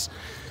 hurricanes.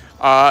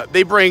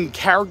 They bring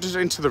characters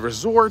into the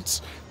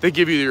resorts. They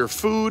give you your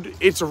food.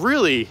 It's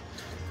really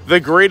the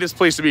greatest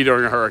place to be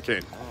during a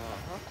hurricane.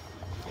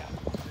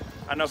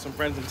 I know some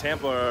friends in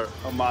Tampa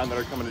of mine that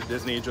are coming to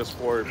Disney just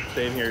for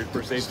staying here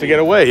for safety. Just to get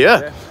away, yeah.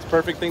 It's a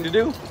perfect thing to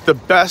do. The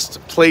best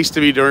place to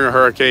be during a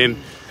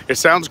hurricane. It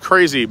sounds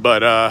crazy,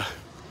 but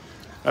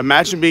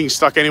imagine being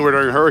stuck anywhere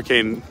during a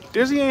hurricane.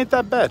 Disney ain't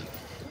that bad.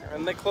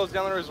 And they closed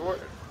down the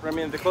resort. I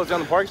mean, they closed down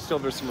the park. Still,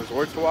 there's some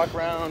resorts to walk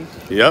around.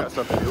 Yep. Got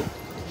stuff to do.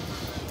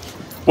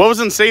 What was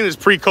insane is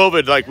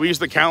pre-COVID, like we used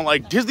to count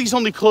like Disney's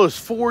only closed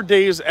 4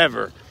 days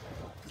ever.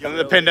 And then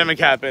the pandemic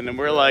happened, and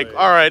we're like,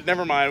 all right,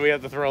 never mind. We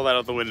have to throw that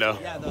out the window.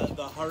 Yeah,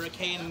 the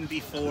hurricane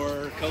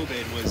before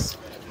COVID was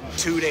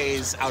 2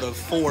 days out of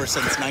 4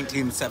 since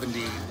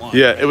 1971.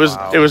 Yeah, it was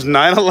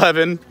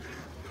 9/11,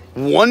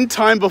 one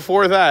time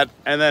before that,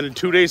 and then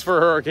 2 days for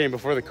a hurricane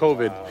before the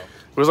COVID. Wow.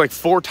 It was like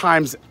 4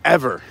 times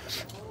ever.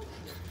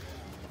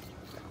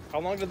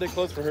 How long did they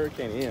close for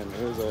Hurricane Ian?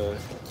 It was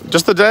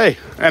Just a day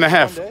and a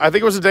half. One day? I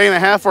think it was a day and a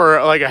half,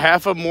 or like a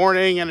half a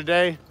morning and a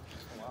day.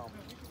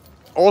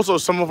 Also,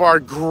 some of our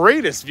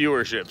greatest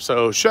viewership.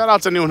 So shout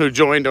out to anyone who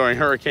joined during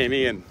Hurricane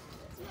Ian.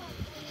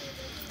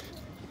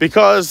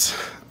 Because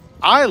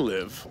I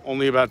live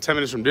only about 10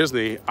 minutes from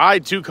Disney, I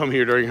too come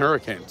here during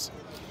hurricanes.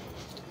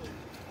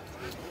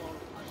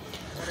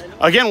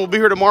 Again, we'll be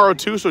here tomorrow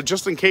too, so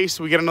just in case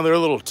we get another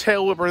little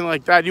tail whip or anything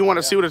like that, you want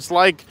to see what it's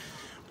like,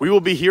 we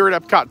will be here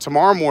at EPCOT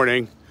tomorrow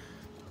morning,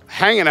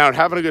 hanging out,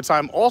 having a good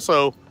time.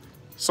 Also,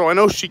 so I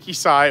know Shiki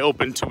Sai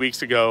opened 2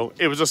 weeks ago.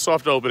 It was a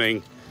soft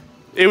opening.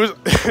 It was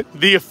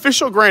the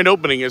official grand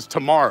opening is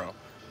tomorrow.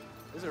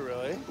 Is it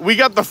really? We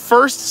got the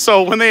first,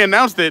 so when they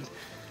announced it,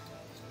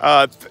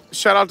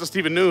 shout out to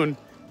Stephen Noon,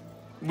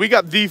 we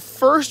got the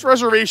first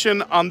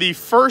reservation on the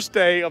first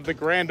day of the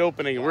grand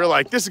opening, and we were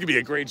like, this is gonna be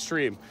a great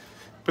stream.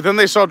 But then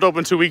they soft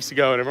opened 2 weeks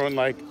ago, and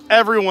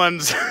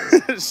everyone's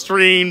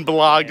streamed,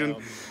 blogged, and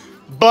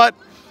but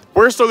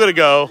we're still gonna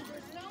go.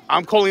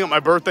 I'm calling up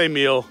my birthday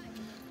meal.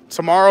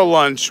 Tomorrow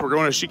lunch, we're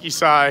going to Shiki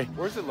Sai.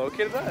 Where's it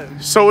located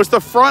at? So it's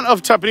the front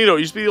of Tepanito.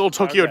 It used to be the old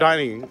Tokyo Okay.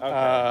 Dining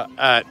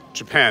at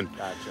Japan.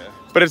 Gotcha.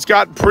 But it's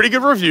got pretty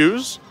good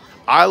reviews.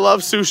 I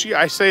love sushi.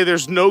 I say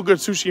there's no good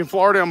sushi in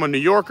Florida. I'm a New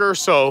Yorker,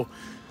 so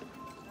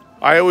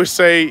I always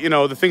say, you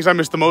know, the things I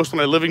miss the most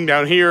when I'm living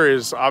down here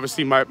is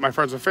obviously my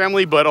friends and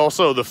family, but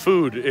also the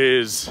food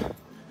is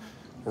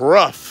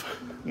rough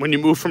when you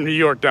move from New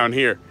York down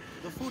here.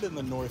 The food in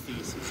the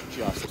Northeast is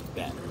just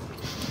better.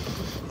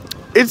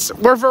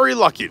 We're very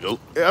lucky.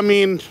 I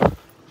mean,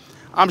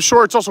 I'm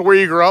sure it's also where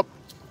you grew up.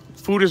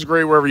 Food is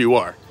great wherever you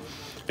are.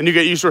 And you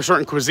get used to a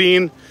certain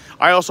cuisine.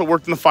 I also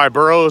worked in the 5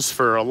 boroughs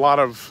for a lot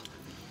of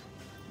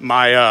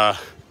my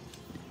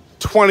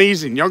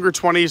 20s and younger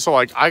 20s. So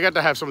like I got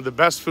to have some of the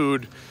best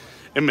food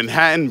in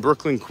Manhattan,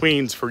 Brooklyn,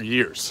 Queens for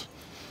years.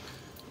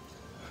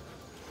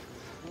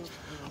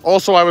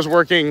 Also, I was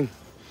working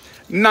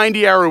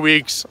 90-hour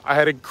weeks. I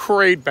had a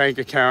great bank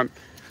account.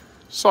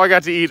 So I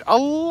got to eat a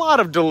lot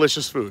of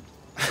delicious food.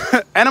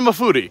 And I'm a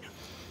foodie.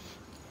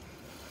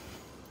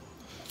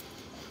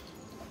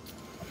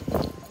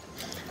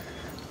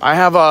 I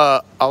have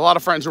a lot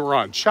of friends who are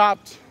on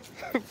Chopped,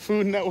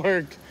 Food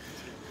Network.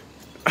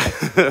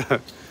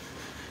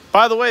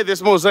 By the way,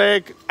 this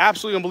mosaic,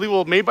 absolutely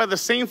unbelievable, made by the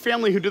same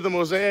family who did the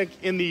mosaic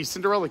in the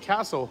Cinderella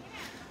Castle.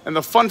 And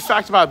the fun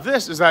fact about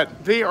this is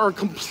that they are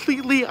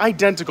completely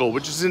identical,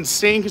 which is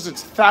insane because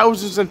it's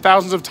thousands and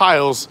thousands of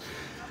tiles,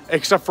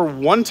 except for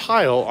one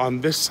tile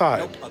on this side.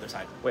 Nope, other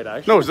side. Wait,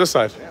 actually? No, it's this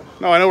side.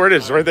 No, I know where it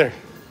is. It's right there.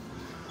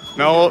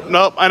 No,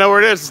 nope, I know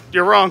where it is.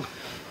 You're wrong.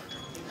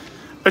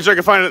 Bet you I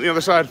can find it on the other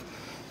side.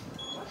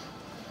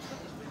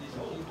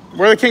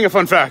 We're the king of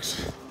fun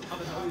facts.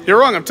 You're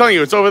wrong. I'm telling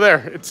you, it's over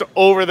there. It's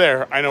over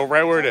there. I know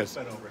right where it is.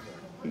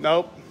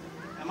 Nope.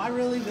 Am I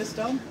really this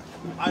dumb?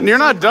 You're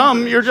not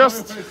dumb. You're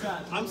just...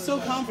 I'm so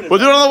confident. We'll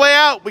do it on the way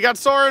out. We got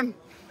Soarin.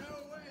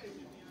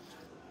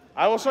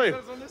 I will show you.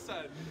 on this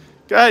side.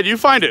 Go ahead. You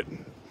find it.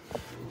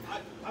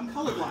 I'm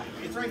colorblind.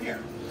 It's right here.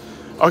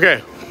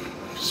 Okay.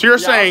 So you're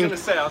saying gonna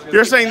say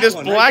you're saying that this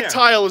one right black there.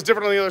 tile is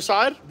different on the other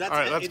side? That's All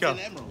right, let's it's go. an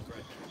emerald,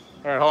 right?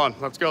 All right, hold on.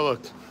 Let's go look.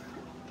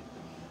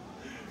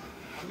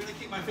 I'm gonna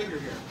keep my finger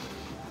here.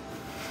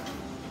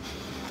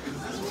 Is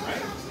this one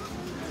right?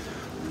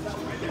 Is that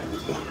one right there?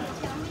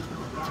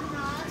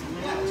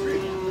 Yeah, it's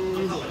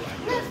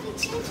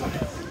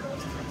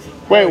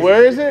right. Wait,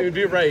 where is it? It'd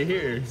be right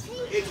here.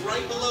 It's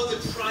right below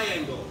the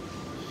triangle.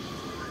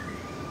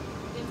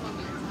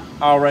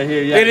 Oh, right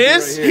here. Yeah. It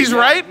is? Right here. He's Yeah.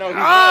 right? No, he's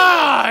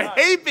I right.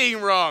 hate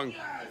being wrong.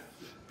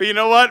 But you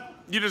know what?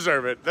 You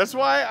deserve it. That's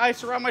why I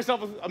surround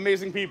myself with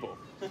amazing people.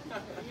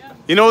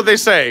 You know what they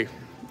say?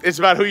 It's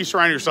about who you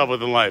surround yourself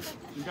with in life.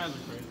 You guys are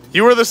crazy.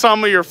 You are the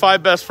sum of your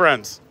 5 best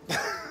friends. They're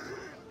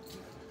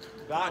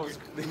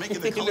making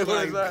the You know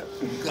what is that?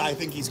 guy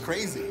think he's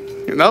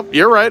crazy. Nope,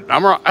 you're right.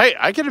 I'm wrong. Hey,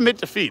 I can admit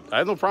defeat. I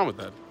have no problem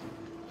with that.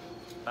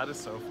 That is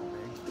so funny.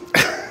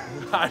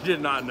 I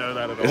did not know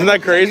that at all. Isn't that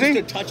I crazy?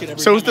 used to touch it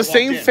every So it's time the I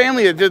same walked in.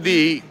 family that did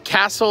the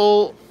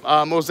castle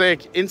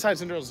mosaic inside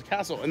Cinderella's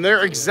castle, and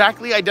they're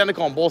exactly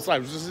identical on both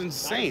sides, which is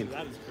insane.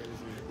 That is crazy.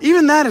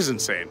 Even that is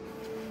insane.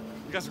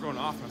 You guys are going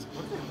off. And I was like,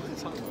 what are they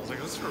talking about? I was like,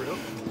 is this for real?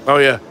 Oh,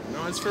 yeah.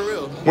 No, it's for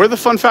real. We're the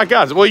fun fact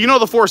guys. Well, you know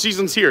the 4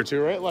 seasons here,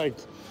 too, right? Like,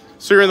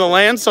 so you're in the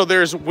land, so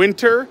there's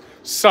winter,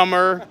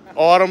 summer,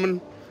 autumn,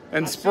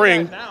 and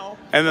spring, now.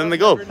 and then the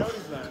globe.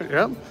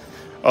 Yep.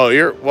 Oh,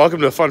 you're welcome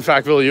to Fun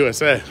Factville,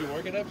 USA. Did you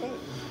work at EPCOT?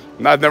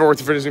 No, I've never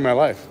worked for Disney in my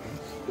life.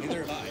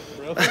 Neither have I.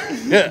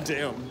 Really? Yeah.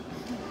 Damn.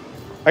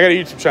 I got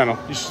a YouTube channel.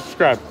 You should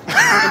subscribe.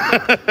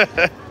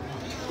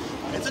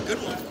 It's a good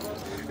one.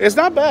 It's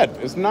not bad.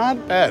 It's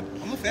not bad.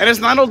 I'm a fan. And it's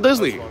not old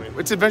Disney.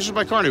 It's Adventures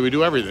by Carney. We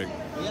do everything.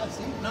 Yeah,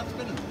 see, not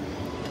spinning.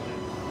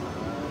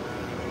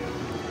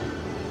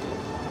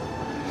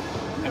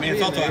 I mean,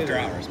 it's also after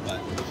hours, but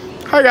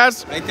Hi,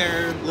 guys. right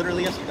there,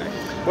 literally yesterday.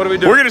 What are we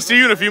doing? We're going to see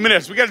you in a few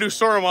minutes. We got to do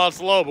Soarin' while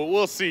it's low, but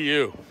we'll see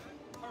you.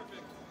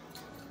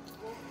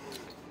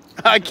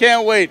 I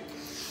can't wait.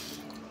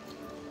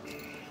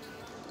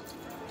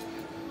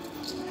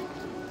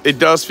 It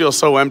does feel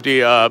so empty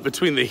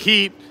between the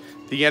heat,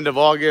 the end of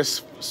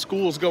August,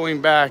 school's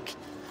going back,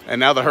 and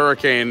now the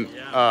hurricane.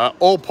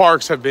 All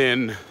parks have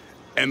been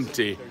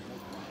empty.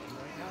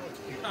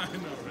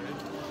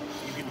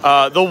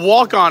 The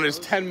walk-on is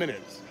 10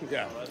 minutes.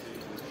 Yeah.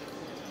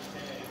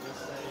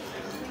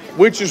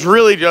 Which is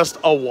really just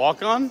a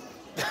walk-on.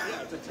 Yeah,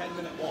 it's a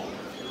 10-minute walk.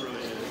 It really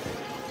is.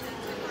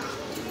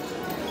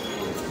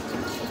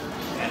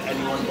 And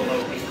anyone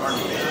below 8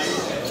 Carney.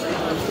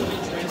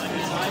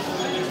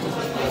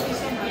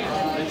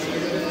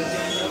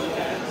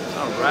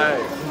 All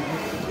right.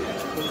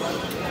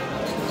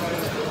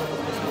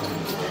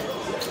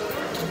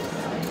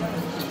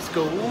 Let's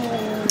go.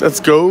 Let's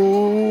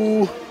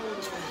go.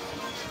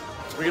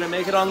 We're gonna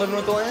make it on Living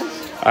with the Land?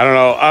 I don't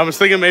know. I was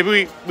thinking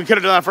maybe we could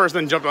have done that first,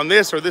 then jumped on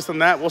this or this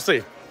and that. We'll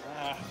see.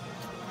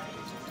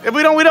 If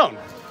we don't, we don't.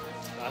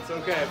 That's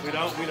okay. If we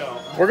don't, we don't.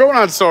 We're going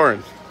on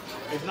Soarin'.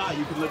 If not,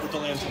 you can live with the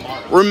land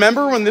tomorrow.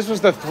 Remember when this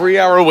was the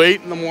 3-hour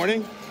wait in the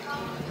morning?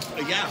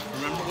 Yeah,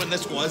 remember when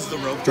this was the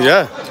rope drop?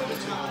 Yeah.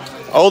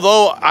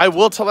 Although I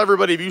will tell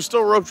everybody, if you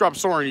still rope drop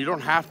Soarin', you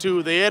don't have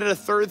to. They added a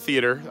third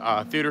theater,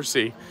 Theater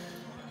C.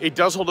 It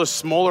does hold a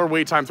smaller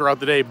wait time throughout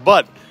the day,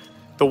 but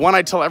the one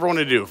I tell everyone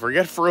to do,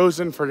 forget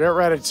Frozen, forget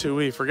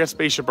Ratatouille, forget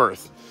Spaceship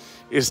Earth,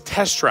 is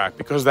Test Track,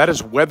 because that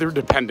is weather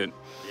dependent.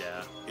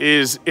 Yeah.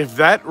 Is if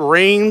that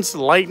rains,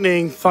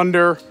 lightning,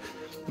 thunder,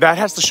 that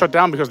has to shut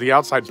down because of the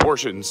outside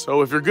portions.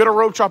 So if you're gonna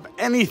rope drop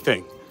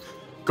anything,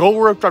 go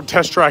rope drop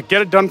Test Track,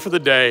 get it done for the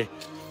day.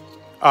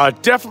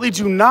 Definitely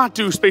do not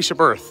do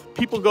Spaceship Earth.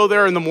 People go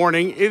there in the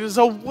morning. It is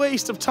a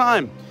waste of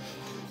time.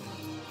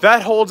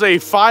 That holds a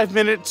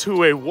 5-minute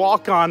to a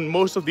walk-on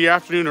most of the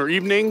afternoon or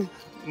evening,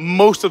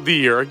 most of the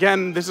year.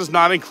 Again, this is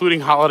not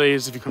including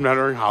holidays if you come down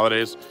during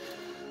holidays.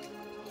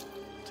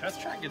 Test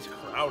Track gets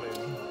crowded.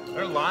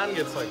 Their line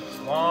gets like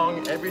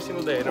long every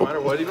single day, no matter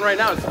what. Even right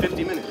now, it's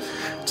 50 minutes.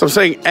 So I'm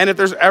saying, and if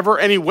there's ever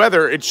any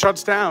weather, it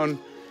shuts down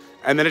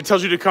and then it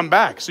tells you to come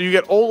back. So you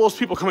get all those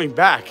people coming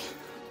back.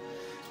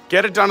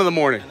 Get it done in the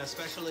morning. And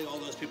especially all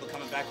those people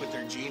coming back with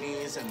their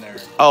genies and their...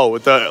 Oh,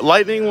 with the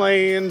lightning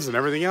lanes and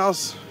everything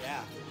else. Yeah.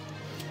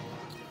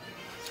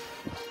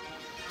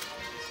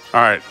 All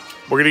right,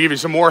 we're gonna give you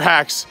some more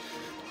hacks.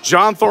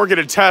 John Thor did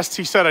a test.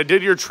 He said, I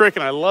did your trick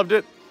and I loved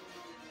it.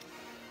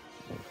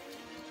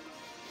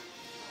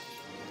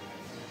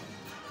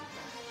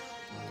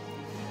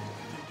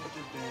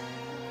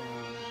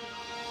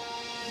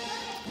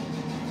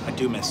 I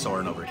do miss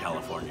soaring over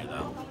California,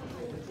 though.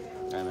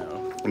 I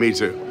know. Me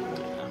too.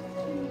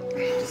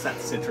 Just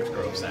that Citrus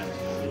Grove set.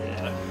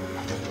 Yeah.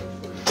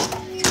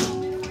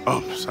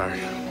 Oh,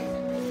 sorry.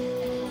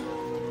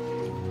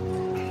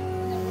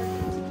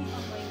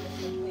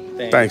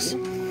 Thanks.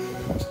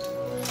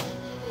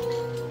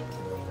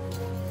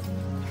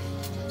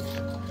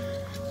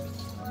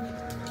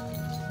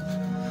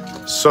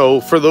 So,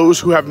 for those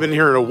who haven't been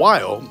here in a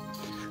while,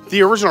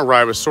 the original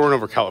ride was Soarin'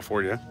 over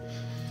California.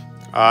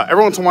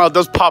 Every once in a while, it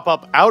does pop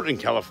up out in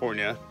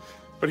California,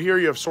 but here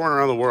you have Soarin'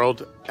 around the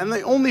world. And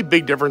the only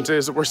big difference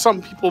is where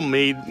some people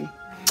made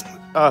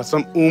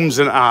some ums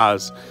and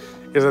ahs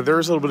is that there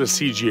is a little bit of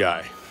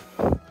CGI.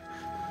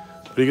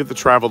 But you get to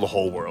travel the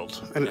whole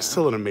world, and it's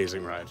still an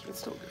amazing ride. It's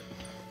still good.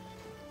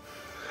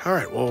 All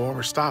right, well, while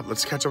we're stopped,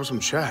 let's catch up with some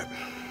chat.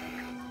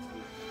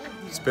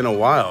 It's been a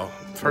while.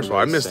 First of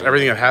all, I missed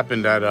everything that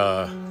happened at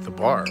the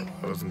bar.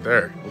 I wasn't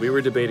there. We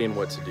were debating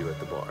what to do at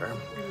the bar.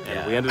 And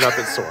Yeah. we ended up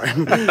at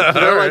Soarin'.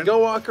 They're like, go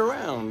walk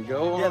around.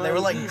 Go on. Yeah, they were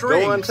like,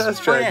 go on drinks,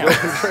 Test Track. Go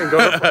on drink.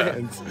 Go to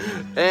France.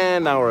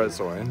 And now we're at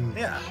Soarin'.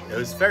 Yeah, it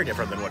was very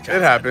different than what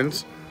It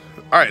happens.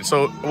 All right,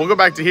 so we'll go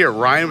back to here.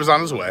 Ryan was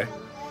on his way.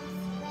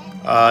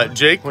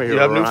 Jake, you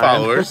have new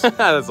followers.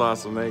 That's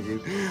awesome. Thank you.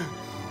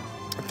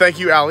 Thank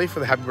you, Allie, for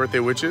the happy birthday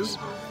witches.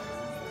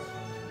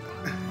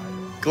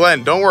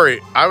 Glenn, don't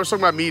worry. I was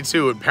talking about me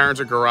too with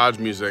Parents at Garage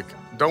Music.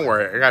 Don't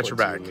worry, I got your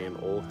back.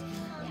 Old.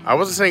 I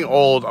wasn't saying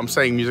old, I'm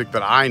saying music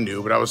that I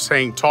knew, but I was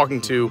saying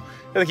talking to, you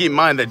gotta keep in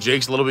mind that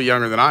Jake's a little bit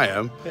younger than I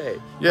am. Hey.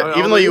 Yeah,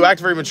 even though you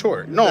act very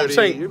mature. No, 30, I'm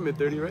saying, you're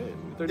mid-30,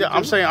 right? yeah,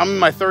 I'm saying I'm in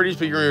my 30s,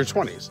 but you're in your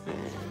 20s.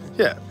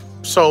 Yeah,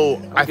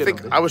 so I get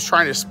think it. I was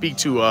trying to speak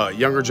to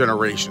younger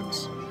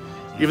generations.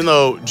 Even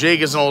though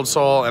Jake is an old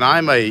soul and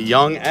I'm a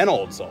young and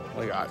old soul.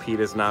 Like, Pete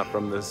is not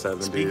from the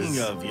 70s. Speaking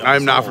of young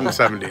I'm not soul,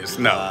 from the 70s.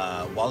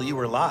 No. While you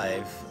were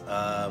live,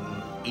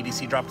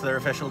 EDC dropped their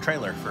official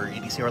trailer for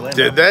EDC Orlando.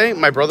 Did they?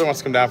 My brother wants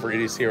to come down for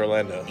EDC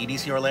Orlando.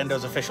 EDC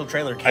Orlando's official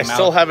trailer came out. I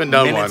still haven't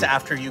done minutes one.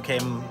 after you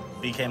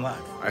became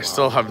live. I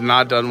still have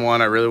not done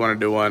one. I really want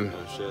to do one.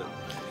 Oh,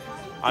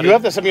 shit. You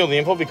have to send me all the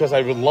info because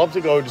I would love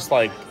to go just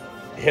like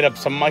hit up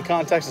some of my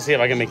contacts to see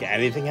if I can make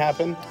anything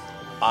happen.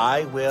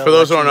 I will. For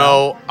those who don't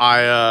know,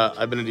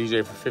 I've been a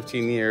DJ for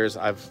 15 years.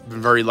 I've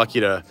been very lucky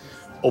to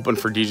open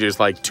for DJs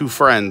like Two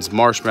Friends,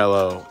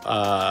 Marshmallow,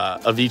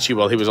 Avicii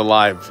while he was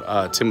alive.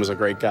 Tim was a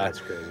great guy. That's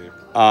crazy.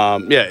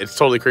 Yeah, it's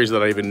totally crazy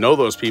that I even know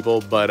those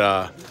people, but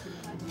I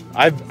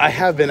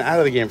have been out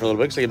of the game for a little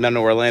bit because I came down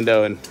to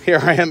Orlando and here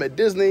I am at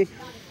Disney.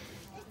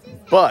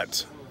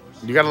 But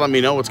you got to let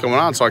me know what's going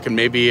on so I can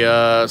maybe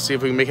see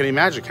if we can make any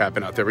magic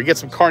happen out there. We get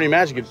some Carney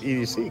magic at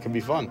EDC. It could be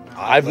fun.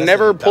 I've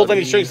never pulled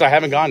any strings. So I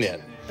haven't gone yet.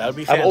 That would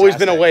be I've fantastic. always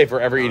been away for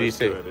every EDC. It's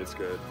good. It's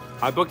good.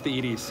 I booked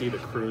the EDC, the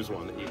cruise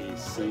one, the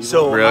EDC.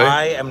 So Really?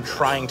 I am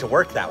trying to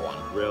work that one.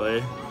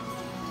 Really?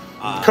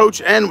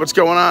 Coach N, what's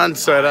going on?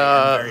 Said,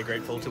 I'm very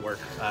grateful to work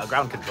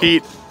ground control.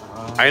 Pete,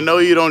 I know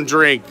you don't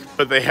drink,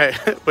 but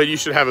but you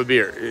should have a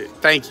beer.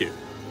 Thank you.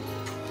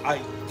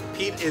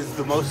 Pete is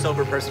the most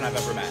sober person I've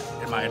ever met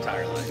in my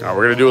entire life. All right,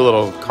 we're gonna do a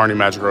little Carney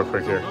magic real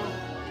quick here.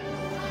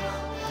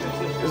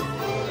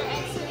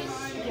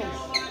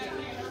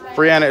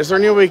 Brianna, is there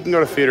any way we can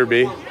go to Theater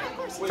B?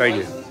 Thank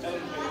you.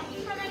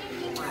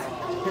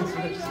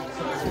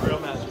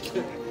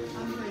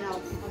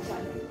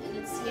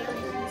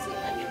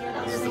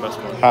 This is the best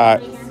one.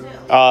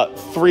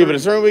 3, but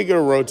is there any way we can go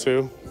to row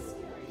 2?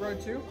 Row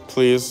 2?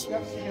 Please.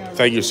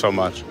 Thank you so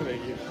much.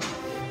 Thank you.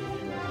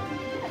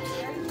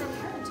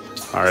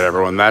 All right,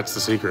 everyone, that's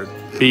the secret.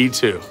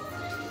 B2.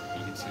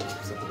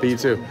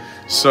 B2.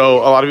 So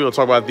a lot of people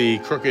talk about the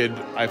crooked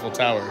Eiffel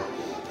Tower.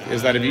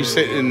 Is that if you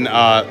sit in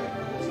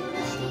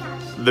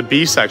the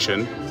B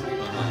section,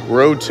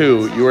 row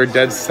 2, you are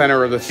dead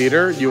center of the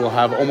theater, you will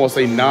have almost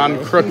a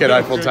non-crooked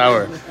Eiffel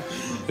Tower.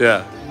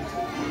 Yeah.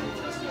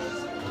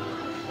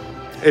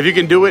 If you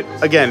can do it,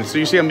 again, so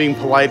you see I'm being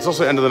polite. It's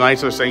also the end of the night,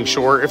 so they're saying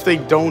sure. If they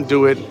don't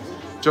do it,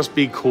 just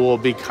be cool,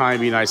 be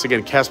kind, be nice.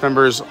 Again, cast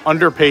members,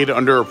 underpaid,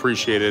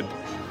 underappreciated.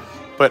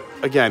 But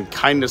again,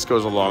 kindness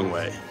goes a long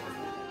way.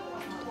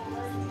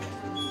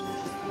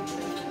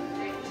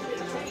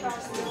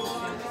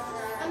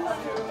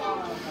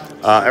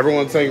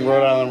 Everyone's saying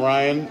Rhode Island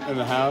Ryan in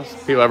the house.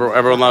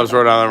 Everyone loves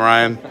Rhode Island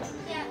Ryan. I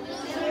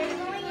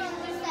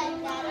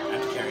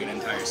have to carry an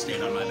entire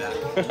state on my back.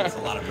 That's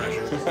a lot of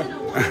pressure.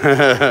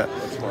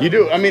 You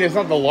do. I mean, it's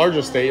not the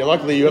largest state.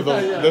 Luckily, you have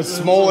the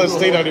smallest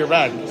state on your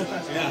back.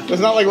 Yeah.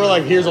 It's not like we're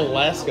like, here's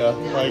Alaska.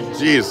 Like,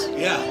 geez.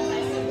 Yeah.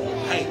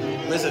 Hey,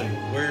 listen,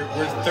 we're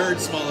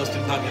third smallest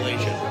in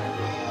population.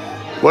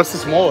 What's the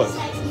smallest?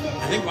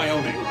 I think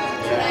Wyoming.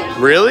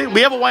 Really?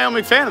 We have a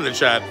Wyoming fan in the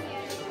chat.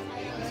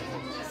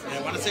 And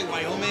I want to say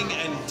Wyoming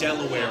and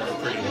Delaware are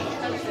pretty low.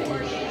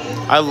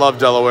 I love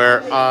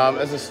Delaware.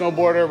 As a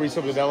snowboarder, we used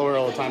to go to Delaware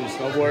all the time to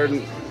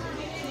snowboard.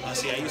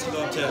 See, I used to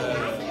go up to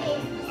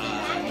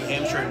New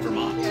Hampshire and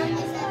Vermont.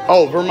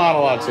 Oh, Vermont a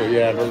lot too.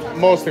 Yeah,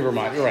 mostly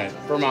Vermont. You're right.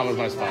 Vermont was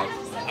my spot.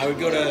 I would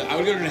go to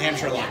New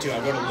Hampshire a lot too. I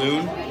would go to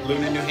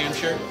Loon in New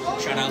Hampshire.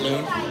 Shout out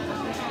Loon.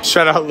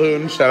 Shout out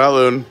Loon. Shout out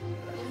Loon.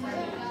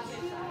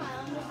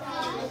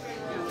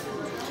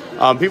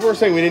 People were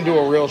saying we didn't do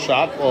a real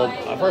shot. Well,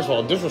 first of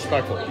all,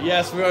 disrespectful.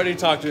 Yes, we already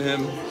talked to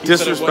him.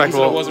 Disrespectful. He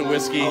said it wasn't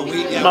whiskey.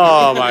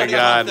 Oh my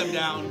God. Them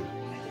down,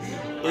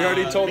 We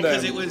already told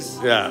because them.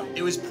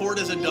 it was poured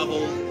as a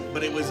double,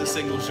 but it was a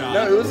single shot.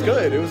 No, it was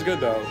good. It was good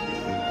though.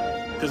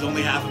 Because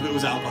only half of it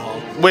was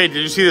alcohol. Wait,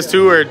 did you see this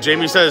too? Where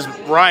Jamie says,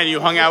 Ryan, you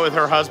hung out with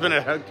her husband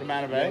at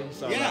Cabana Bay?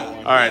 Yeah.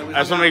 All right, I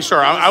just want to make sure.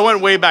 I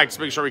went way back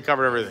to make sure we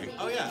covered everything.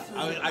 Oh yeah,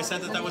 I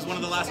said that was one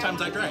of the last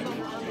times I drank.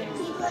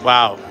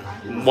 Wow.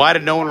 Why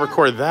did no one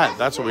record that?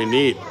 That's what we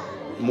need.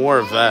 More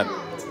of that.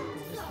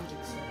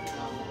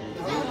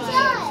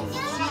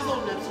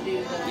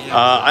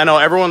 I know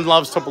everyone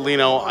loves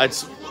Topolino.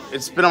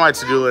 It's been on my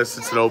to-do list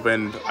since it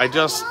opened.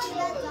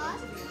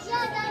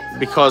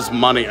 Because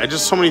money.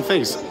 So many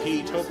things.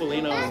 Pete,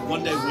 Topolino,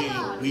 one day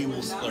we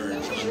will splurge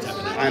on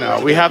Tepinetto. I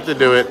know. We have to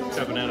do it.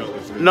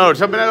 Tepinetto. No,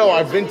 Tepinetto,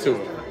 I've been to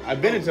it.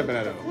 I've been in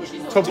Tepinetto.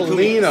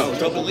 Topolino.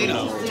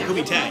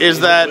 Takumi Tang. Is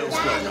that...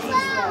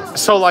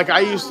 So, like,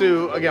 I used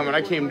to... Again, when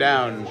I came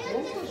down,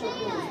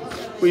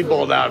 we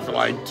bowled out for,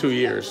 like, 2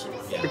 years.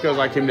 Because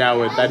I came down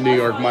with that New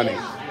York money.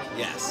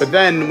 Yes. But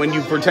then, when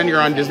you pretend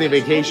you're on Disney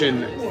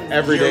vacation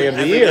every day of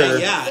the year,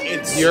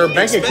 your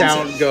bank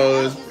account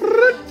goes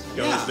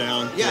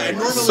down. Yeah, and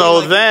normally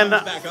so then, it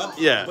comes back up,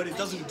 yeah. but it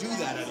doesn't do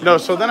that anymore. No,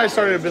 so then I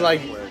started to be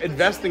like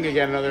investing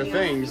again in other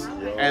things,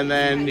 and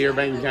then your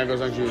bank account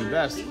goes on to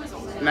invest.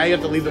 Now you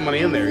have to leave the money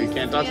in there. You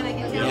can't touch it.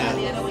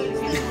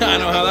 I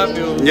know how that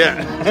feels.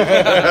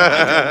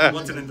 Yeah.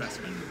 What's an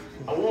investment?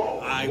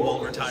 I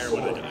will retire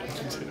when I die.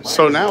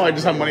 So now I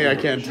just have money I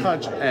can't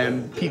touch,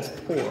 and Pete's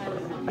poor.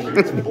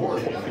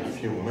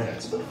 few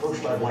minutes, but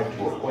first I'd like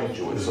to acquaint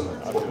you with some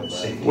important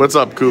safety. What's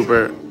up,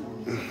 Cooper?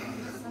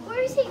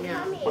 Where is he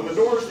coming? When the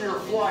doors to your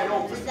flight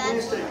open,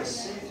 please take a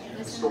seat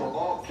and store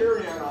all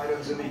carry-on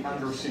items in the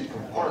underseat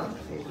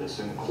compartment. This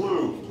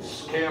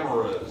includes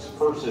cameras,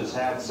 purses,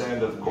 hats,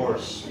 and of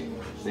course,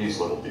 these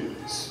little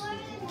beauties.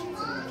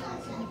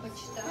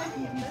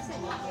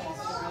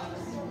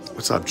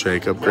 What's up,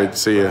 Jacob? Great to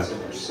see you.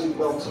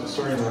 Seatbelts and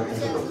certain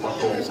into the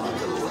buckles on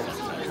the right.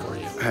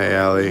 Hey,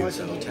 Allie.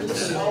 Same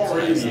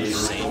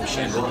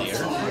chandelier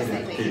as the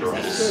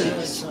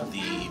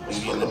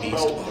Beauty and the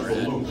Beast bar at,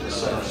 I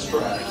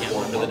can't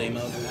remember the name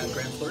of, at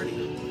Grand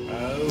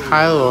Floridian.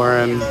 Hi,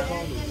 Lauren.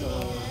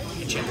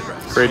 Enchanted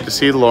Rose. Great to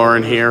see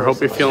Lauren here. Hope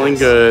you're feeling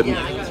good.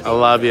 I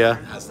love you.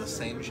 Has the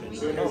same chandelier.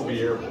 Soon you'll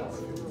be airborne.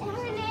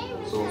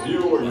 So if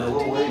you or your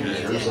little lady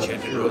hears that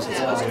Enchanted Rose is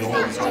supposed to be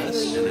full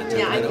service, and it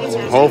turned right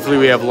out. Hopefully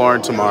we have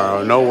Lauren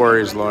tomorrow. No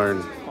worries,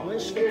 Lauren.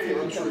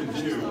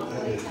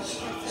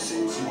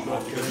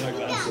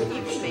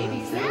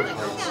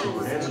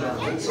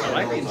 I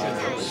like the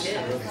Enchanted Rose.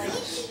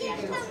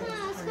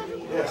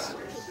 yes.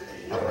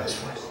 Have a nice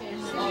flight.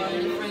 All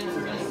right, friends,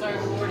 we're going to start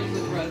boarding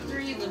with row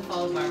 3, then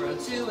followed by row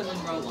 2, and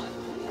then row 1.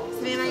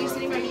 Savannah, are you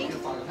sitting by me?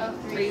 Oh,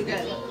 are you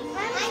good?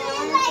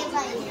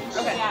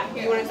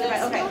 Okay. You want to sit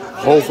by? Okay.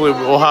 Hopefully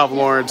we'll have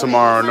Lauren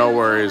tomorrow. No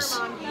worries.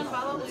 You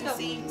follow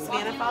Lucy.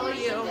 Savannah, follow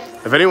you.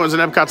 If anyone's in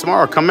EPCOT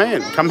tomorrow, come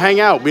in. Come hang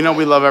out. We know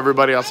we love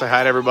everybody. I'll say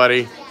hi to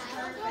everybody.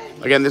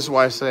 Again, this is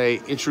why I say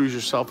introduce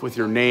yourself with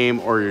your name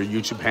or your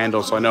YouTube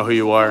handle so I know who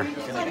you are. You're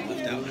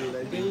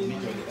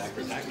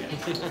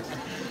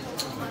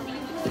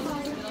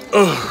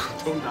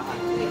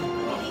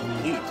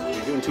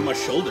doing too much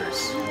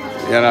shoulders.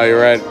 Yeah, no,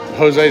 you're right.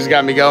 Jose's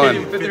got me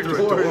going.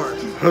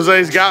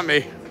 Jose's got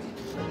me.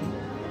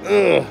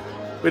 Ugh.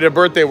 We did a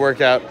birthday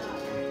workout.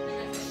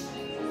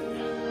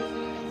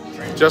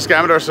 Jessica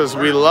Amador says,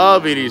 we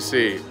love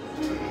EDC.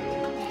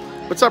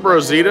 What's up,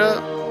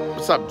 Rosita?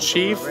 What's up,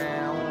 Chief?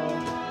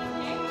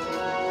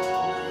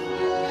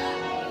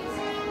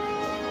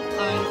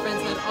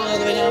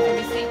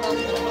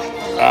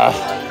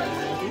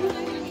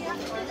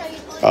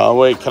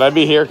 Wait, can I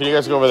be here? Can you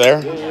guys go over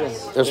there?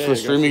 Just for the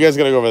stream, you guys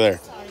gotta go over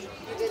there.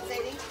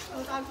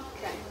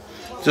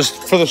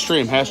 Just for the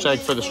stream, hashtag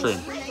for the stream.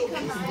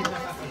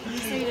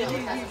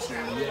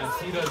 Yes,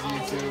 he does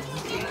YouTube.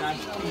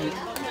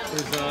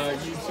 His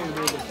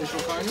YouTube is Official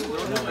Carney?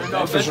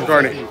 No, Official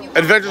Carney.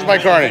 Adventures by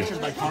Carney. Adventures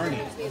by Carney.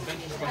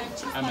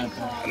 I meant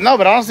that. No,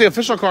 but honestly,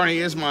 Official Carney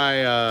is my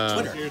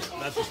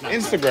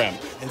Instagram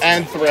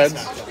and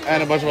Threads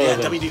and a bunch of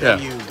other things.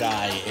 WDW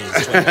guy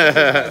is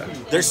Twitter.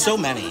 There's so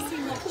many.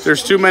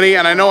 There's too many,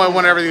 and I know I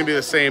want everything to be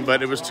the same,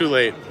 but it was too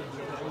late.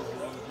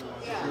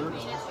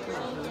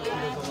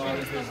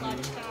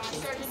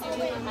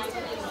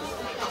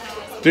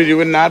 Dude, you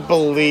would not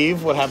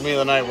believe what happened to me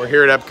the night. We're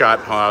here at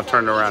EPCOT. Oh, I'll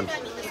turn it around.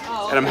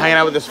 And I'm hanging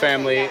out with this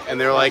family,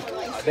 and they're like,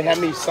 they had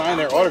me sign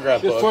their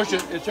autograph book. Just push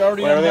it. It's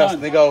already undone. undone.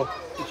 And they go,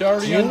 it's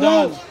already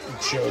undone.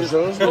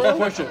 JoJo's book?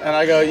 Push it. And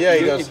I go, yeah.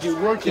 He goes,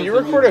 can you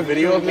record a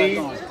video of me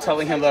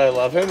telling him that I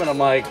love him? And I'm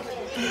like,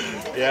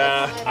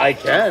 yeah, I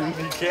can. You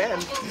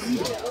can.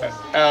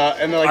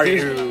 And they're like, are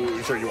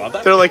you sure you want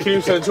that? They're like, can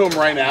you send it to him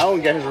right now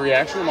and get his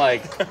reaction? I'm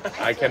like,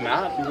 I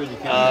cannot.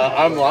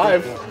 I'm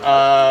live,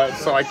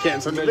 so I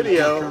can't send the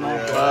video.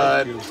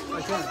 But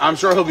I'm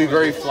sure he'll be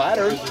very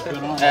flattered,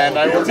 and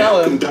I will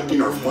tell him.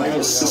 Conducting our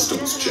final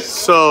systems check.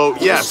 So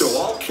yes, So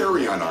all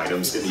carry-on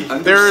items in the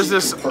there is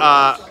this.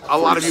 A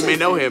lot of you may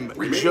know him,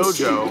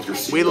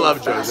 JoJo. We love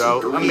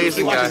JoJo.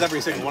 Amazing guy.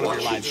 Every single one of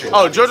your live streams.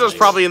 Oh, JoJo's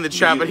probably in the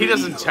chat, but he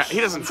doesn't text.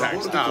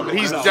 No, but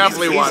he's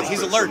definitely watching.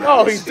 He's alert.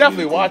 Oh, he's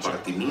definitely watching,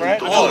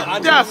 right? Oh,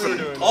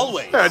 definitely.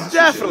 Always. Yeah,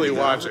 definitely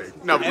watching.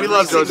 No, but we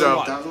love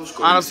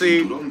JoJo.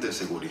 Honestly,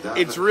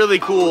 it's really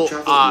cool,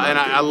 and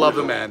I love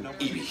the man.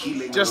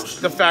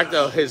 Just the fact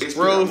of his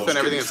growth and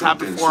everything that's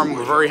happened for him,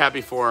 we're very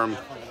happy for him.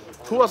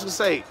 Who else can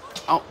say?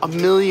 Oh,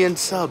 1 million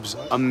subs.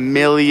 1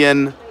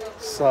 million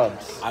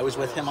subs. I was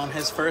with him on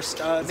his first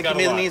Mickey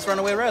Milanese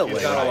Runaway Railway.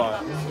 He's got a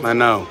lot. I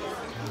know.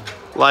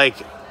 Like,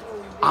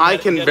 I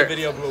can. The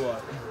video blew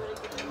up.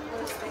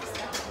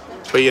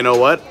 But you know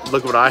what?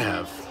 Look what I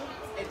have.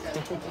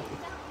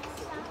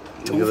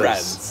 Two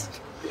friends.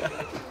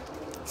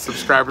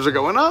 Subscribers are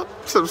going up.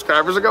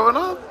 Subscribers are going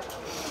up.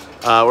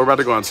 We're about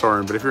to go on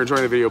Soarin, but if you're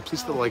enjoying the video,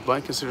 please hit the like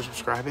button. Consider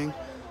subscribing.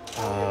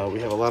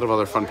 We have a lot of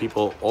other fun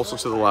people also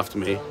to the left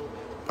of me,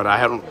 but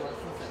I don't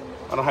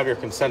have your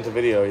consent to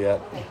video yet.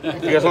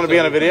 You guys want to be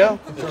on a video?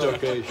 It's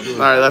okay, sure. All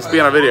right, let's be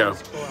on a video.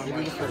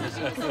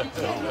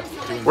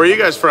 Where are you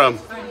guys from?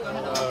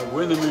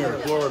 Windermere,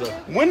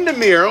 Florida.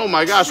 Windermere. Oh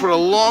my gosh, what a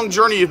long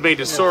journey you've made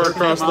to soar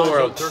across the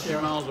world.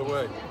 13 miles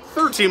away.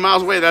 13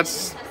 miles away.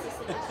 That's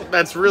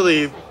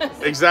really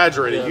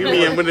exaggerating. You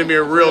mean in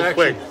Windermere real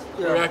quick.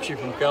 We're actually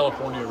from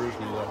California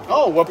originally, though.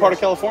 Oh, what part of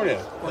California?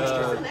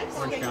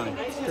 Orange County.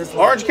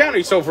 Orange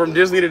County. So from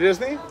Disney to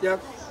Disney? Yep.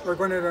 We're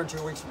going there in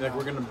 2 weeks. Like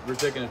we're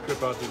taking a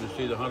trip out there to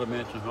see the Haunted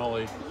Mansion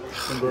Holly I'm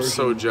conversion.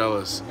 so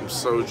jealous. I'm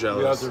so We'll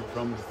jealous. be out there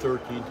from the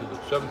 13th to the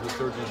 7th to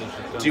 13th of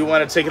September. Do you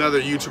want to take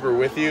another YouTuber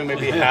with you?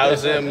 Maybe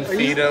house him,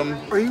 feed him?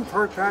 Are you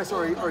Park Pass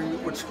or are you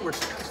which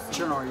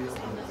channel are you?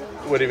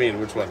 What do you mean?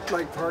 Which one?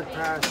 Like Park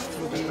Pass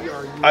TV?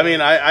 Are you? I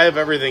mean, I have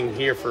everything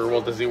here for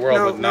Walt Disney World,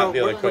 but not the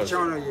other What coast.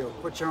 channel are you?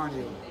 What channel are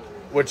you?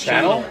 What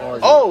channel?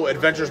 Oh,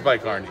 Adventures by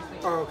Carney.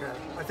 Oh, okay.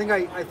 I think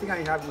I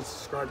have you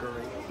subscribed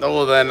already. Oh,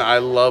 well then I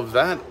love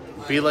that.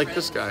 Be like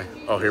this guy.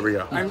 Oh, here we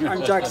go.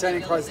 I'm Jack Santa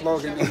Claus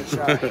Logan in the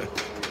chat.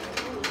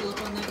 Pull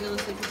up on that yellow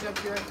safety strap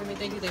here right for me.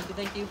 Thank you, thank you,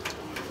 thank you.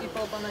 You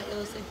pull up on that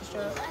yellow safety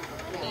strap.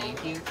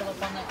 Thank you. Pull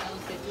up on that yellow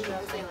safety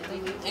strap. Thank you,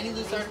 thank you. Any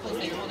loose articles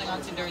that you're holding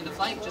on to during the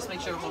flight, just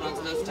make sure to hold on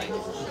to those tight.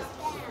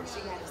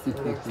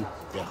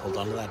 Yeah, hold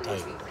on to that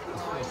tight.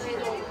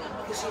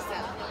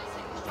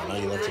 I know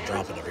you love to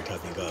drop it every time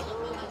you go.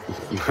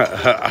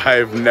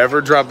 I've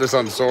never dropped this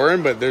on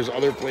Soarin, but there's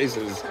other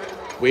places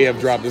we have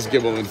dropped this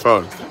gimbal and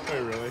phone.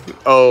 Oh, really?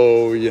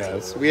 Oh,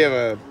 yes. We have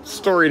a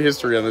storied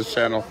history on this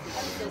channel.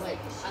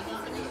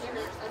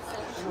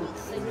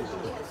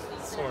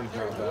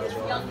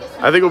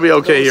 I think we'll be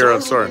okay here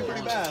on Soarin.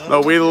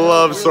 No, we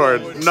love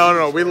Soarin.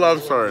 No, we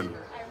love Soarin.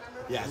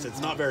 Yes,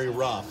 it's not very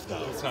rough,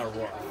 though. It's not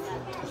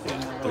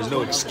rough. There's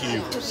no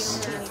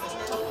excuse.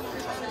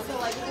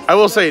 I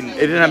will say, it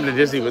didn't happen to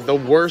Disney, but the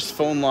worst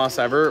phone loss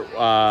ever, and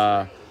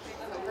I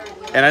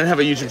didn't have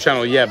a YouTube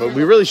channel yet, but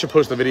we really should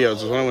post the videos.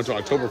 It was when I went to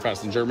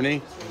Oktoberfest in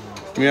Germany.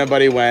 Me and my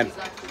buddy went.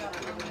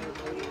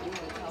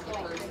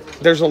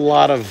 There's a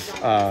lot of,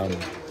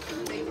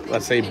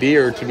 let's say,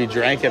 beer to be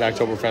drank at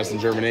Oktoberfest in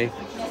Germany.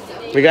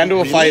 We got into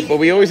a fight, but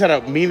we always had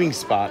a meeting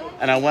spot,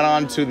 and I went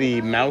on to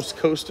the Mouse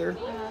Coaster,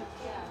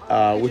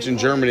 which in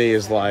Germany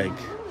is like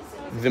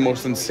the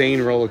most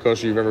insane roller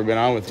coaster you've ever been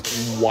on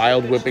with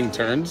wild whipping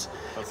turns.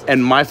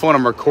 And my phone,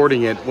 I'm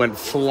recording it, went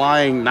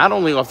flying not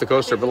only off the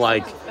coaster, but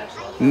like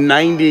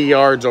 90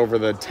 yards over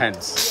the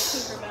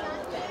tents.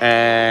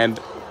 And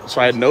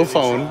so I had no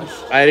phone.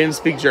 I didn't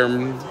speak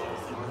German.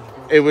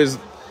 It was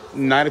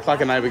 9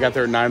 o'clock at night. We got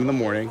there at 9 in the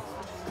morning.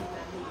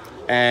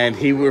 And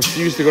he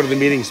refused to go to the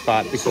meeting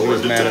spot because he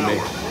was mad at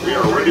me. We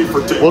are ready for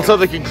takeoff. We'll tell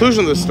the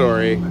conclusion of the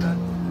story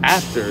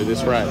after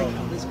this ride.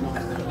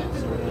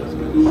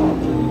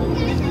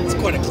 It's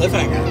quite a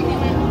cliffhanger.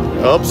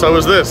 Oh, so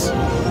is this.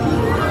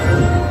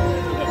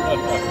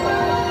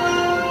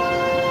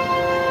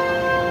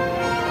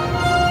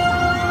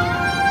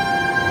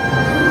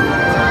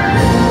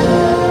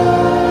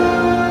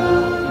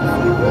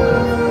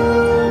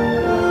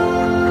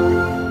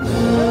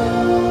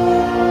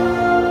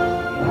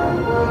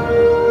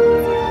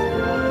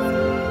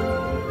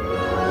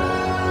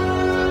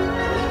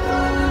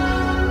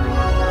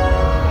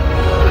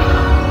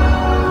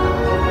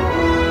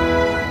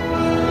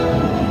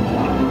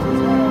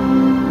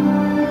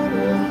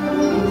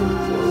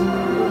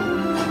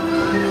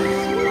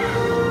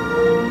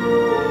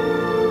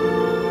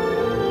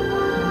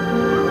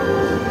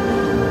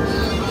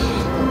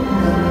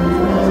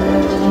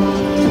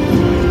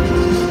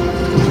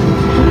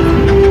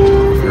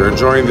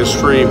 Enjoying the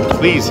stream,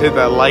 please hit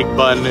that like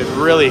button. It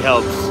really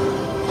helps.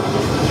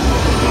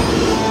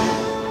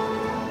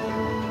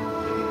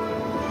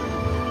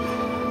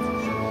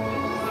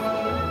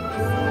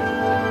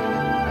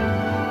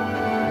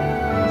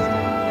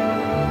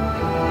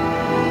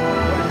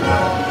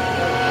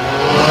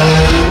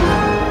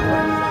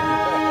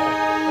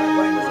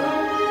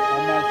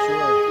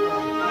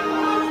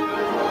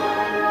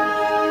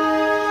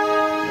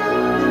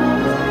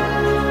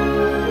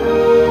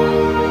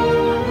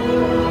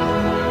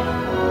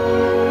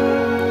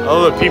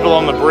 Oh, the people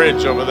on the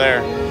bridge over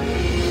there.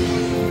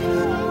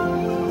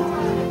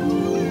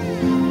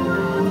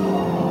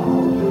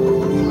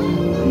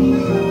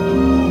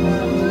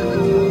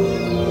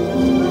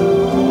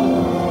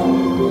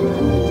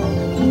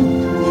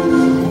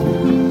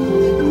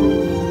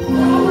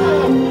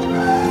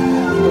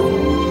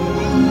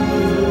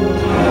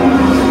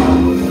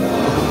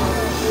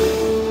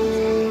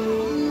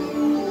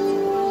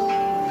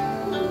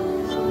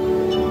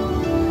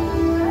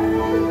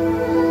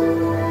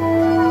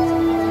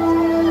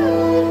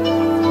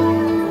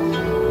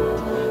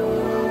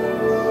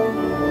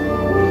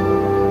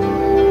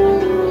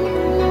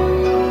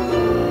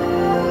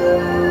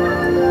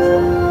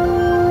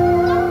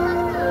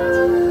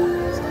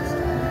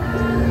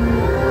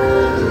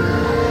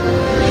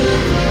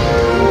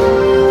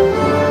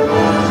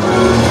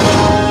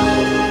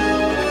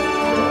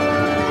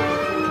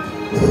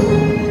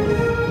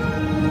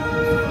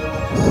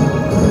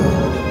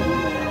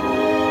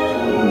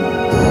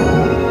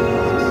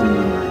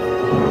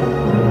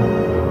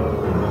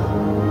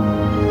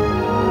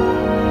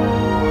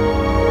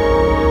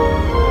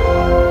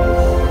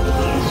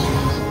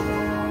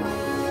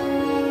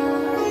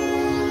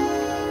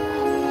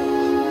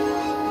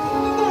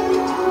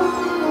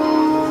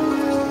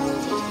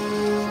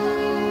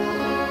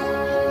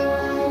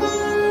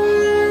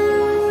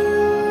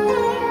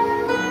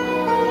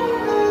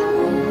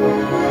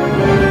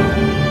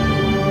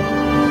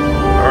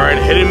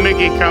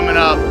 it coming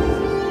up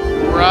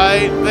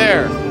right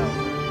there.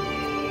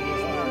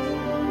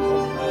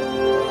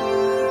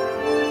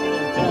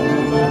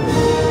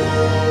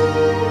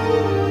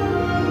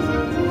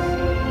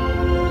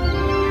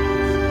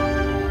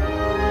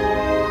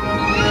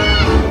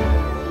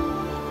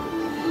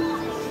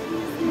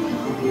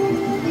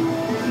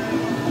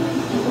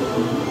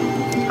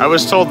 I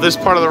was told this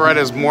part of the ride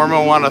has more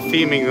Moana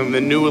theming than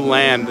the new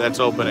land that's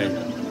opening.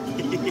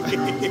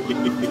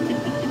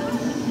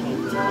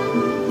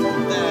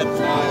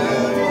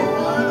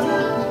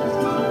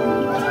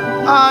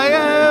 I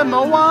am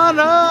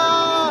Moana.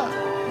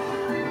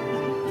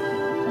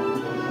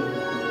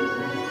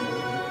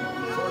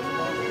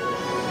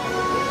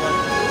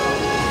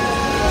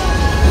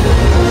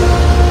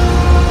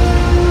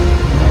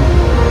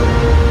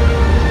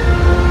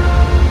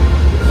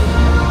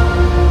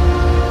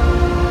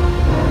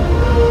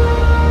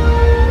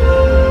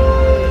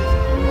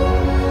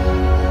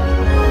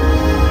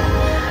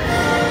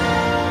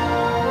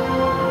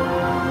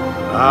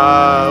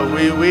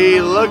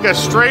 We look a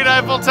straight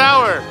Eiffel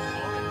Tower.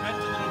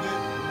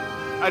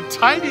 A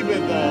tiny bit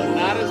though,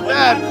 not as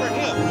bad. For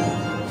him.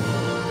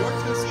 Your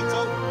 2 seats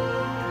over.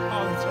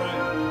 Oh, that's right.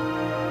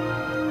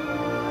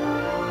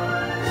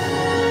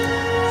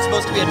 It's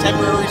supposed to be a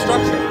temporary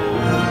structure.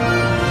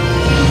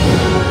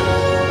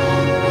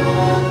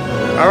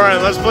 All right,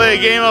 let's play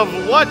a game of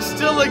what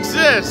still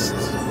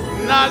exists,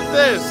 not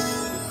this.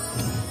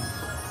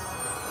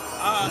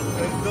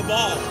 The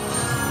ball.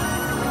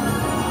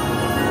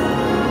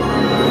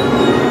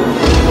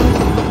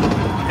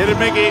 Hit it,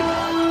 Mickey.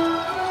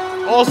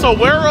 Also,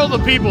 where are all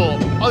the people?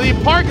 Oh, the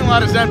parking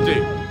lot is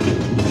empty.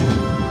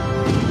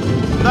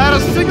 Not a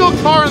single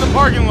car in the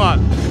parking lot.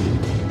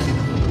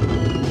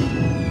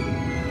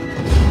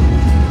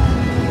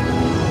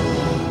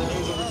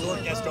 He's a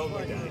resort guest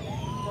only guy.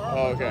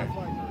 Oh, okay.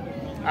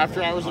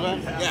 After hours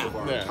event? Yeah.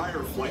 There.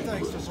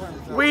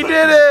 We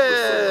did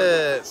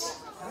it!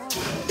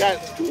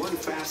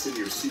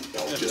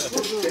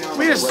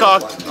 We just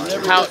talked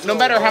how no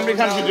matter how many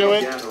times you do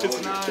it,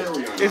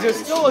 is it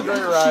still a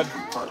great ride?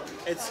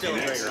 It's still a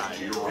great ride.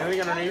 Anything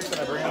underneath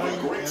that I bring on?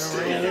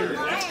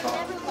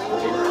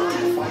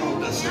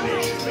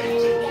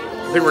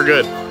 I think we're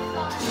good.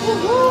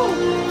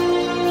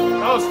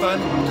 That was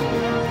fun.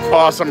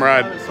 Awesome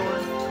ride.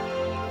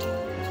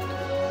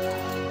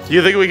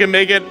 You think we can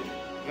make it?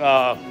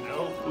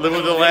 Live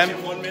with the land?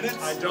 1 minute?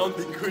 I don't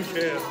think we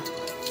can.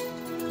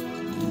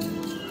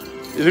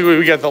 You think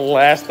we got the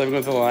last Living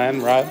with the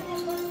Land ride?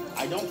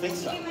 I don't think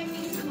so.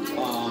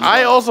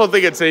 I also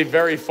think it's a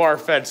very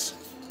far-fetched.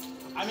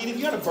 I mean, if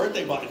you had a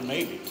birthday button,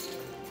 maybe.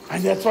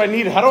 And that's what I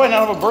need. How do I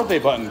not have a birthday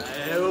button?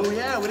 Oh,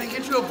 yeah, we didn't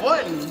get you a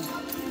button.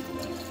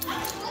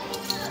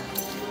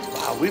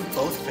 Wow, we've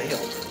both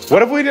failed.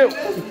 What if we do?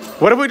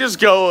 What if we just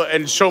go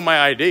and show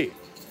my ID?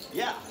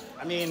 Yeah,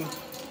 I mean...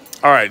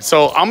 All right,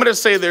 so I'm going to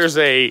say there's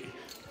a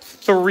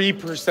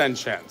 3%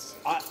 chance.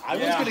 I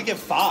was going to give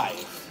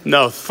 5.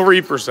 No,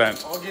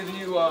 3%. I'll give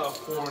you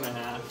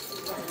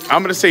 4.5.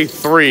 I'm going to say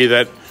 3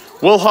 that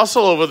we'll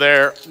hustle over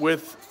there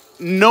with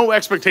no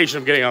expectation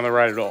of getting on the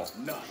ride at all.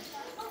 None.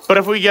 But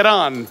if we get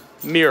on,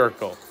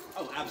 miracle.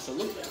 Oh,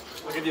 absolutely.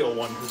 I'll give you a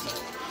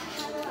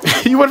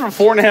 1%. You went from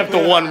 4.5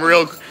 to 1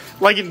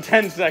 like in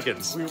 10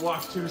 seconds. We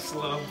walked too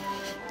slow.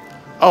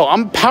 Oh,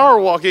 I'm power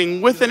walking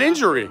with an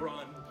injury.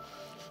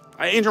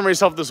 I injured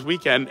myself this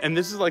weekend, and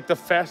this is like the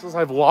fastest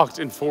I've walked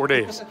in 4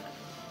 days.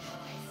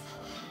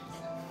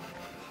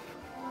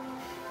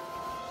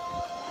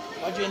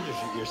 Why'd you injure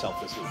yourself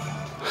this week?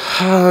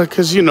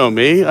 Because you know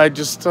me. I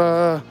just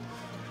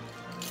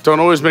don't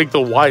always make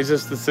the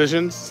wisest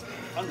decisions.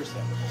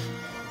 Understandable.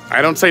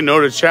 I don't say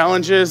no to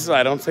challenges.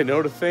 I don't say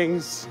no to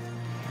things.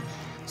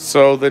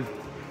 So the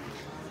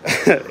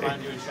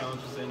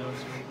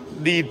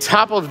the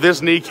top of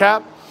this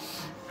kneecap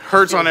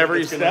hurts on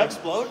every step.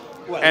 Explode?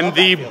 What, And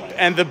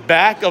the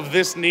back of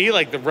this knee,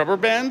 like the rubber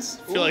bands,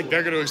 feel like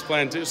they're going to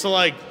explode too. So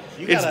like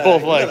it's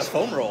both legs. You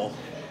got a foam roll.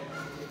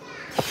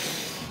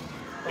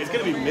 It's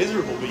going to be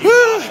miserable, but you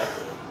got it.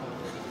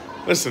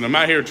 Listen, I'm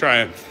out here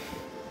trying.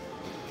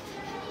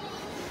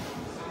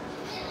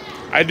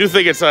 I do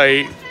think it's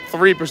a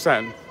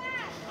 3%.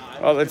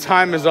 Oh, the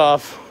time is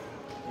off.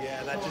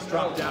 Yeah, that just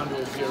dropped down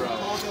to a 0.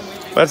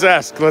 Let's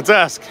ask. Let's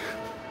ask.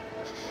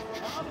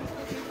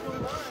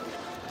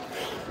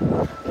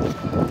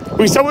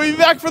 We said we'd be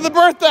back for the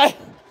birthday.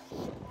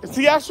 It's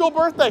the actual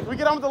birthday. Can we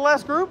get on with the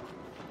last group?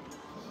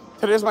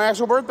 Today's my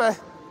actual birthday.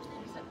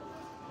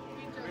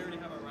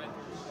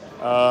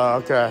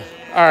 Okay.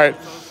 All right.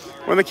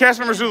 When the cast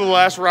members do the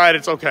last ride,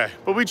 it's okay.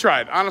 But we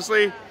tried.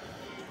 Honestly,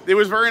 it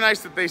was very nice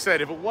that they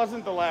said if it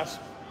wasn't the last,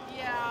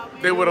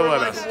 they would have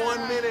let us.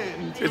 1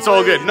 minute. It's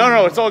all good.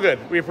 No, it's all good.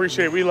 We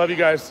appreciate it. We love you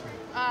guys.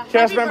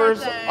 Cast members,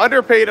 birthday.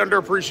 underpaid,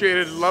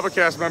 underappreciated. Love a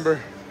cast member.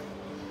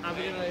 Have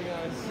a good night,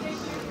 guys.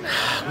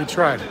 We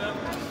tried.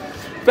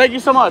 Thank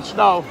you so much.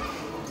 No,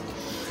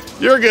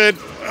 you're good.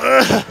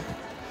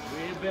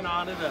 We've been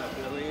on it a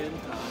billion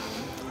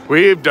times.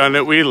 We've done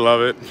it. We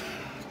love it.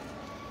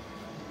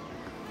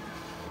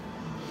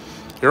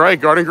 You're right,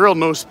 Garden Grill,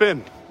 no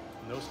spin.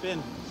 No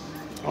spin.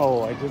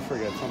 Oh, I did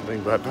forget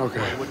something, but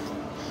okay.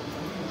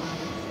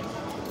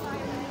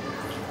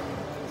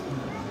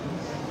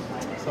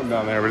 Something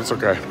down there, but it's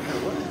okay.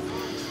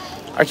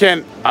 I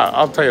can't,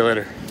 I'll tell you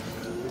later.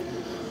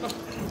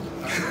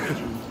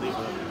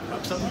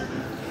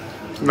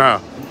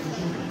 No.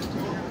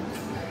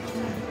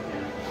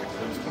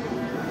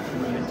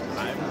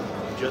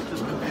 I'm just as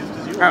confused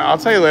as you are. I'll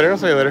tell you later, I'll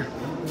tell you later.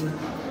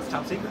 It's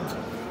top secret.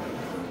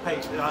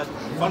 Hey,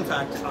 fun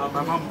fact,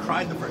 my mom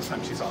cried the first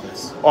time she saw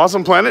this.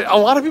 Awesome Planet, a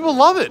lot of people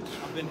love it.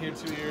 I've been here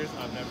 2 years.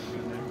 I've never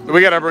been there.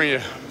 We gotta bring you.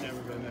 I've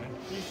never been there.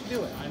 You should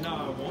do it. I know,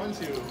 I want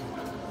to.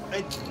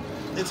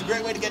 It's a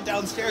great way to get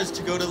downstairs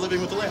to go to Living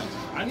with the Land.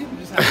 I need to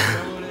just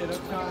have a go at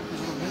EPCOT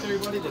with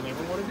everybody that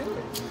never want to do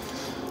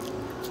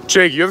it.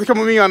 Jake, you have to come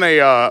with me on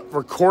a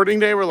recording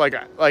day where like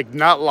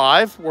not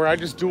live, where I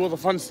just do all the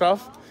fun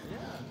stuff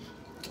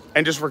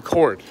and just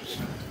record.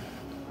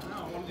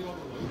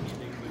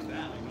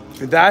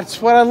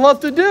 That's what I love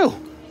to do.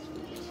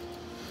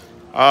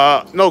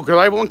 No, because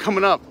I have one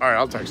coming up. All right,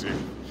 I'll text you.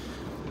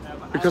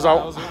 Because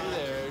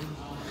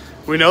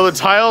we know the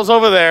tile's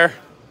over there.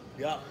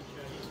 Yeah.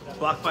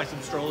 Blocked by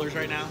some strollers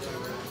right now.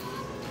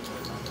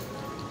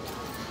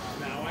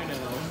 Now I know.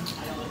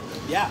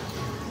 Yeah.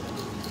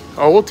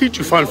 Oh, we'll teach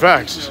you fun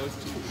facts.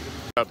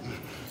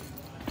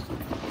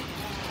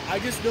 I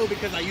just know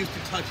because I used to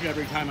touch it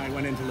every time I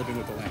went into Living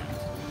with the Land.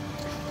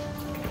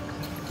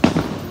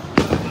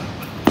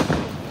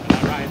 And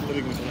I ride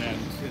Living with the Land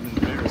in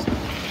embarrassment.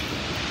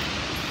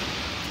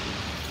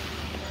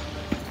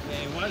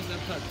 Hey, why is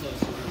EPCOT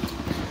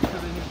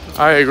closed?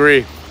 I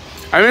agree.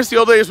 I miss the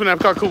old days when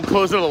Epcot could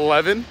close at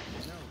 11.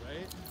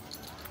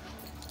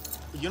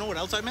 You know what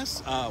else I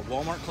miss?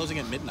 Walmart closing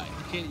at midnight.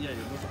 You can't,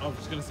 I was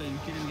just going to say, you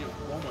can't even get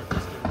Walmart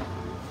this year.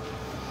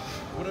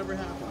 Whatever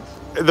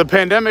happens. The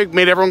pandemic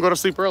made everyone go to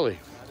sleep early.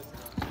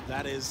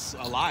 That is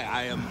a lie.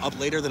 I am up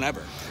later than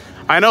ever.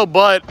 I know,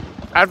 but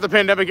after the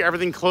pandemic,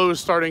 everything closed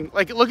starting,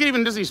 like, look at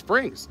even Disney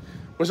Springs.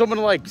 Was open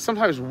to, like,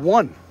 sometimes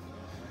 1.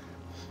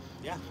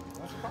 Yeah.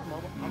 That's the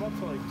problem. I'm up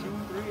to, like, 2,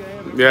 3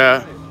 a.m.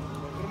 Yeah.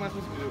 What am I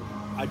supposed to do?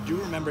 I do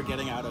remember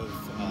getting out of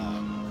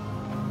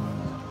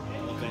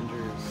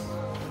Avengers,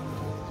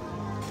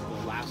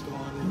 the last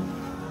one,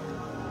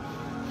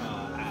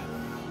 at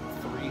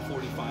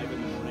 3:45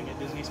 in the morning at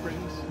Disney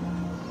Springs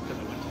because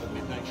I went to the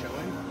midnight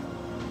showing.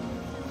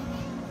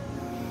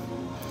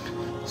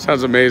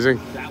 Sounds amazing.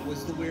 That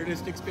was the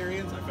weirdest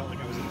experience. I felt like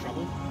I was in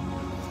trouble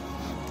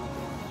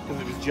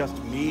because it was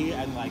just me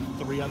and like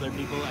 3 other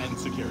people and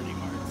security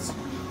guards.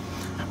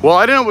 Well,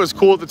 I didn't know it was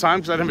cool at the time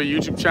because I didn't have a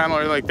YouTube channel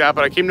or anything like that,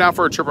 but I came down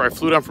for a trip where I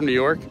flew down from New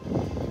York.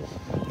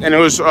 And it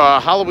was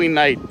Halloween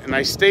night, and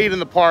I stayed in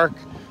the park,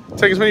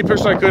 taking as many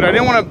pictures as I could. I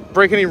didn't want to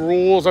break any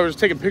rules. I was just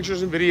taking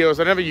pictures and videos.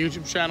 I didn't have a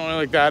YouTube channel or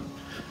anything like that.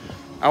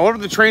 I went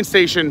to the train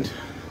station,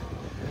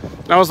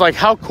 and I was like,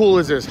 how cool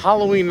is this?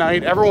 Halloween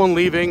night, everyone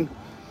leaving.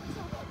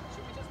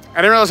 I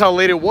didn't realize how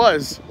late it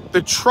was.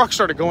 The truck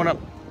started going up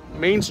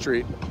Main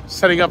Street,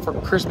 setting up for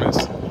Christmas.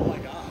 Oh my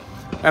God.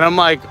 And I'm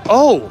like,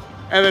 oh.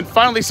 And then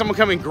finally someone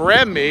come and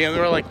grab me, and they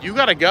were like, you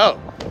gotta go.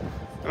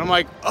 And I'm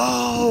like,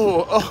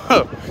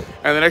 oh.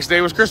 And the next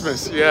day was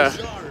Christmas, yeah.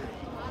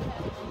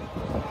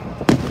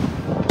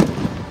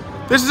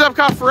 This is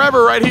EPCOT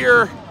Forever right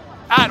here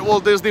at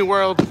Walt Disney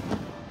World.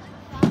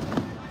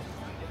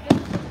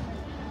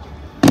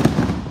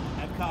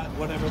 EPCOT,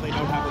 whatever, they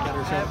don't have a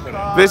better show for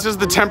that. This is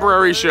the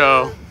temporary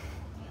show.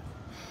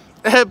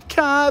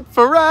 EPCOT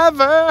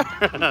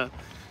Forever.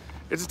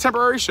 It's a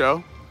temporary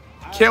show.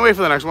 Can't wait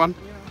for the next one.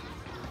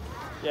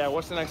 Yeah,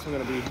 what's the next one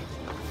going to be?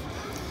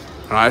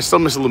 I still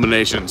miss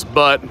Illuminations,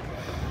 but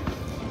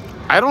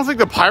I don't think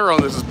the pyro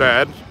on this is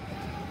bad.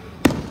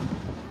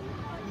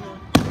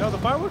 No, the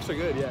fireworks are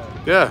good, yeah.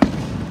 Yeah.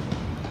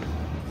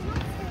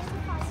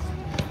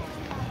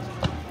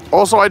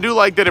 Also, I do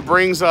like that it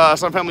brings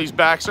some families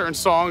back. Certain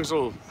songs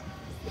will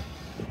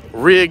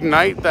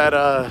reignite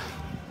that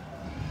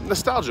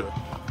nostalgia.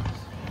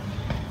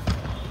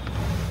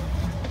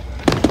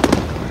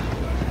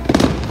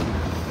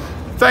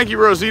 Thank you,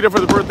 Rosita, for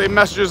the birthday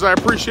messages. I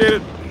appreciate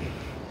it.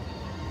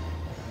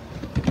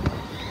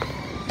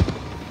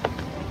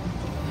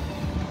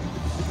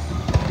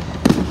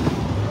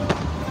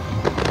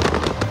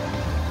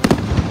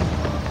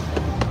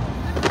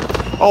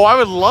 Oh, I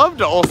would love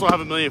to also have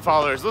 1 million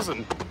followers.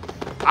 Listen,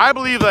 I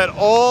believe that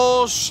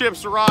all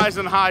ships rise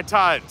in high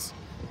tides.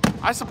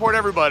 I support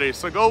everybody,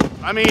 so go,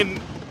 I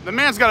mean, the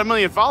man's got 1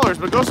 million followers,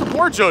 but go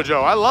support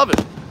JoJo. I love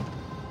it.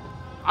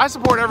 I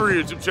support every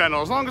YouTube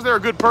channel. As long as they're a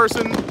good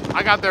person,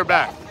 I got their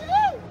back.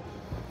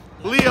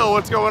 Leo,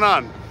 what's going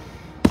on?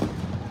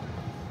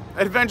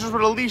 Adventures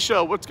with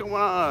Alicia, what's going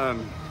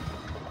on?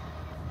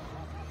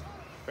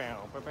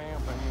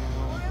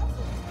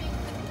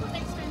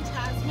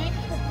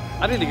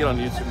 I need to get on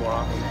YouTube more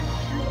often.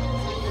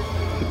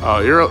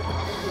 Oh, you're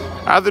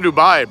after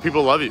Dubai,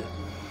 people love you.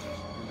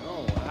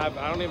 No, I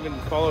don't even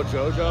follow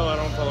JoJo. I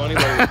don't follow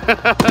anybody.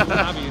 I don't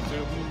have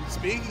YouTube.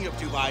 Speaking of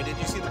Dubai, did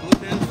you see the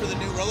blueprints for the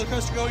new roller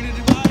coaster going to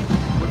Dubai?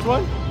 Which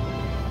one?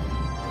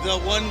 The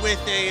one with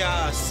a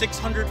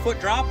 600-foot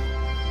drop?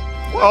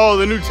 Oh,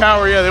 the new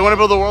tower, yeah. They want to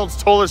build the world's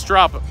tallest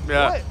drop.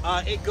 Yeah.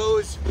 What? It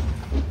goes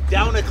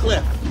down a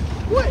cliff.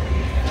 What?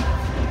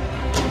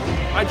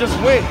 I just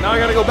went. Now I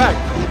gotta go back.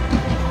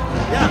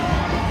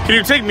 Yeah. Can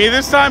you take me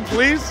this time,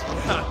 please?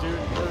 Yeah, dude,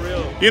 for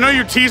real. You know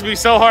you teased me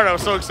so hard. I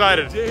was so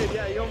excited. Dude,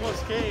 yeah, you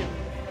almost came.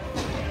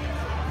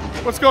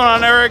 What's going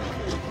on, Eric?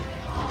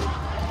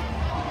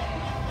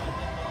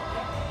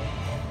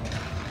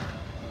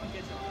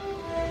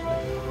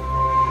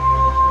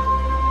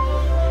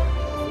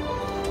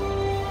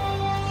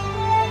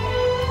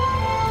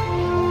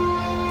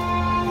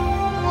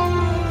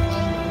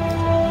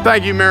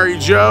 Thank you, Mary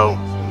Jo.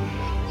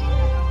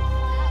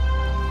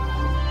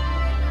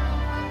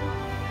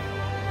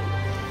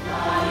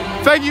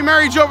 Thank you,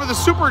 Mary Jo, for the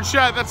super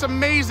chat. That's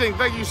amazing.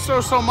 Thank you so,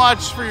 so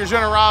much for your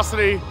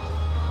generosity.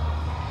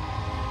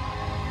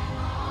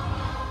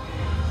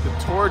 The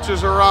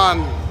torches are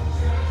on.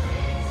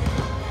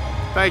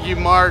 Thank you,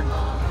 Mark.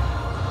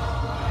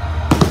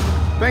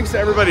 Thanks to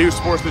everybody who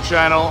supports the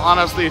channel.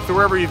 Honestly,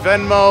 through every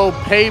Venmo,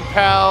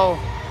 PayPal,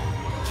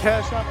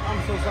 CashApp.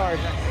 I'm so sorry.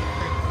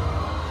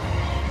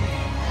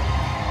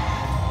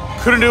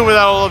 Couldn't do it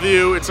without all of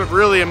you. It's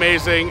really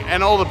amazing.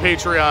 And all the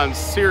Patreons.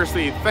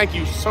 Seriously, thank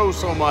you so,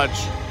 so much.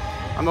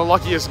 I'm the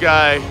luckiest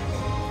guy.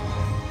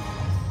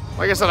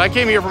 Like I said, I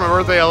came here for my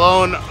birthday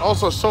alone.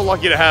 Also so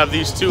lucky to have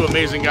these two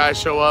amazing guys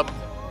show up.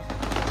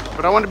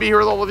 But I wanted to be here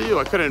with all of you.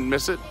 I couldn't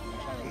miss it.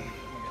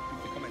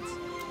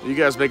 You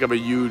guys make up a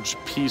huge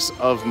piece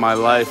of my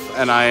life,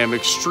 and I am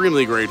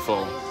extremely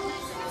grateful.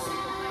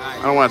 I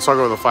don't want to talk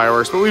about the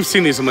fireworks, but we've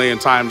seen these a million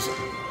times.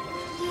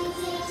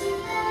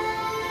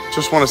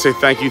 Just want to say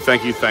thank you,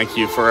 thank you, thank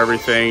you for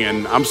everything.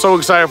 And I'm so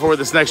excited for what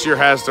this next year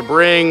has to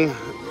bring.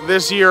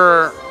 This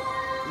year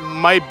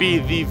might be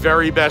the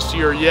very best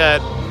year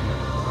yet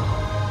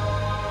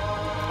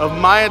of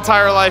my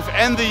entire life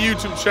and the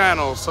YouTube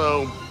channel.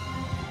 So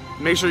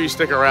make sure you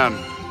stick around.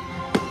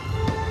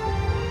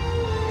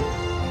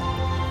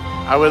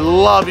 I would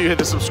love you to hit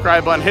the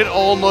subscribe button, hit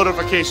all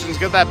notifications,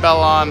 get that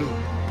bell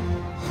on.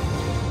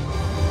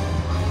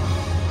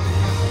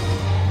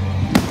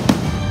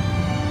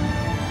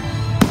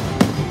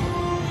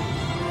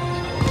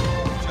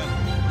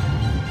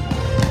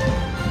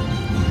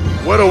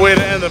 What a way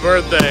to end the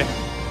birthday.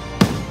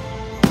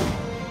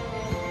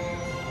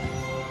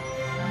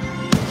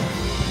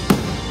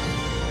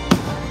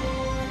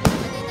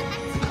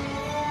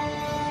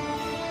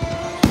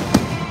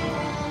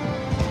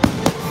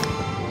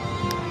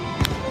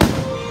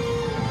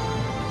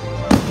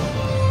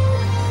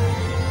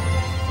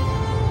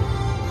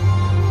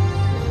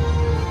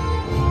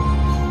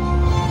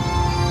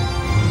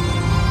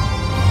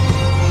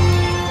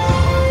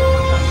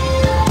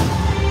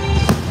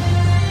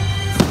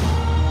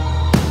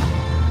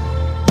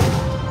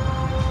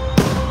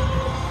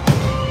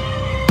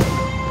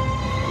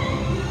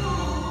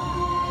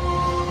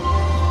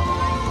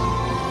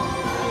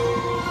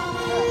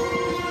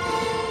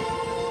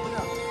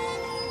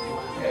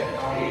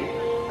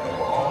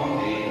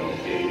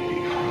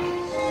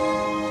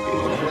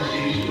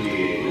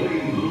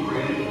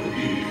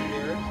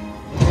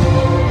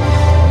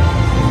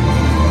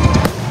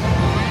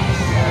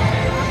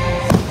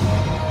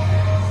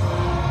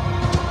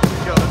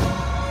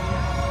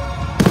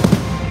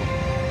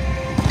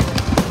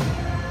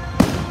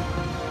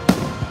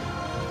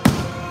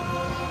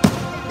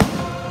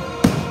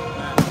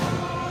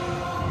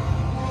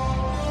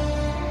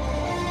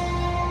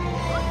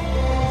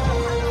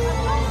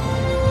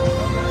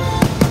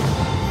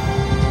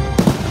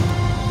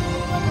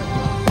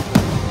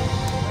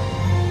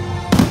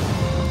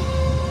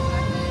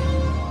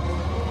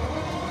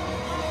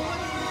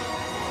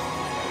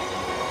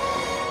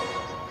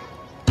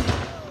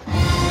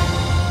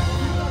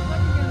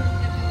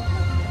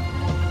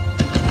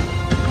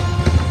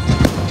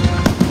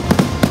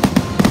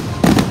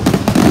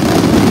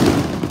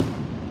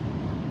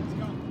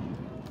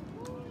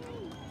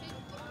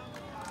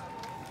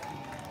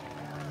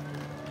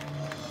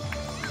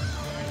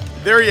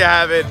 There you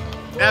have it.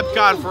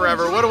 EPCOT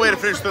Forever. What a way to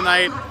finish the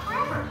night.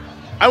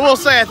 I will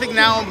say, I think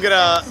now I'm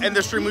gonna end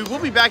the stream. We will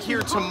be back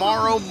here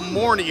tomorrow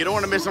morning. You don't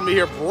want to miss somebody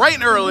here bright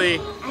and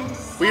early.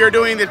 We are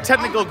doing the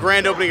technical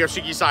grand opening of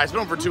Shiki Sai. It's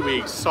been on for 2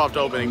 weeks, soft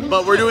opening.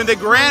 But we're doing the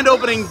grand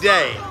opening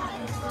day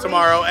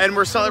tomorrow, and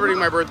we're celebrating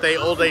my birthday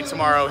all day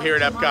tomorrow here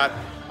at EPCOT.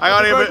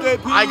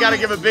 I gotta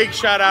give a big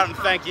shout out and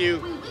thank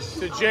you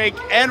to Jake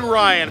and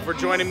Ryan for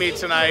joining me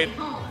tonight.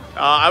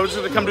 I was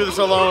gonna come do this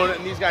alone,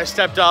 and these guys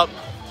stepped up,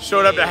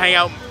 showed up to hang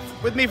out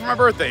with me for my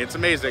birthday. It's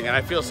amazing, and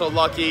I feel so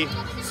lucky,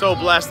 so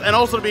blessed, and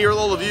also to be here with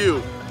all of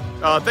you.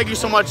 Thank you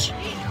so much.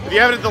 If you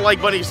haven't hit the like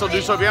button, you can still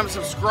do so. If you haven't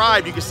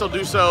subscribed, you can still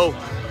do so.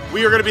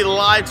 We are going to be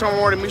live tomorrow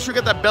morning. Make sure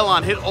you get that bell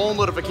on, hit all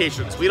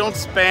notifications. We don't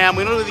spam,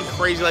 we don't do anything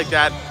crazy like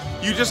that.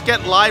 You just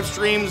get live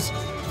streams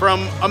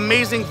from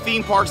amazing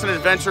theme parks and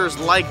adventures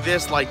like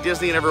this, like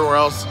Disney and everywhere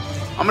else.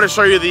 I'm going to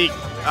show you the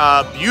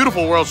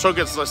beautiful World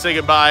Showcase as I say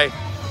goodbye.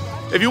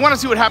 If you want to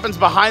see what happens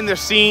behind the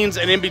scenes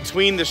and in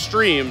between the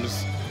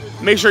streams,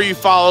 Make sure you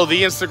follow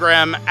the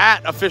Instagram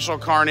at Official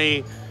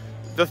Carney.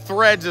 The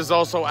Threads is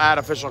also at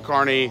Official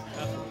Carney.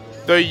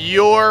 The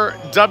Your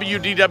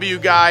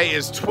WDW guy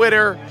is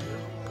Twitter.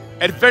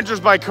 Adventures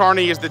by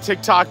Carney is the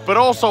TikTok, but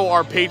also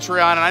our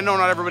Patreon. And I know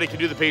not everybody can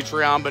do the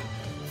Patreon, but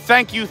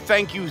thank you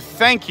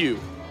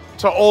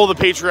to all the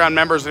Patreon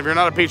members. And if you're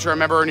not a Patreon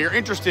member and you're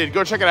interested,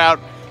 go check it out.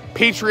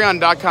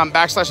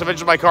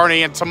 Patreon.com/Adventures by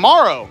Carney. And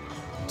tomorrow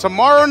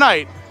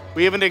night,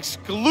 we have an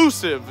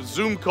exclusive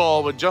Zoom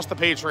call with just the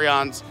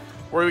Patreons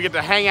where we get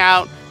to hang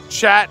out,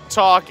 chat,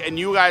 talk, and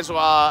you guys will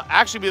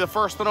actually be the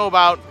first to know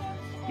about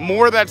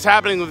more that's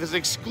happening with this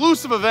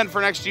exclusive event for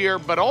next year,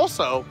 but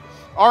also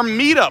our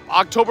meetup,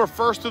 October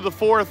 1st through the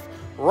 4th,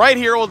 right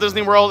here at Walt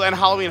Disney World and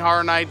Halloween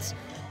Horror Nights.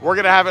 We're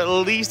going to have at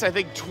least, I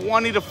think,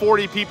 20 to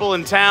 40 people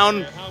in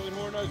town.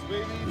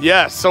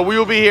 Yes, so we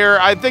will be here,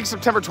 I think,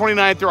 September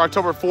 29th through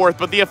October 4th,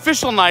 but the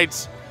official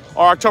nights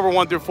are October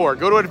 1 through 4.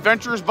 Go to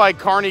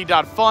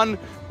adventuresbycarney.fun.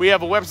 We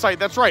have a website.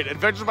 That's right,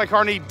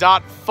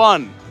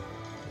 adventuresbycarney.fun.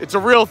 It's a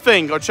real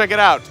thing. Go check it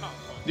out.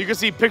 You can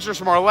see pictures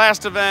from our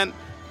last event.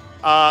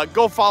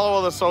 Go follow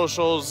all the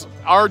socials.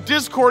 Our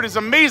Discord is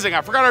amazing. I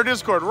forgot our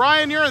Discord.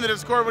 Ryan, you're in the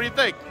Discord. What do you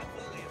think?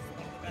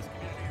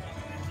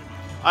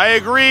 I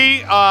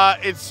agree.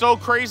 It's so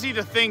crazy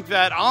to think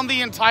that on the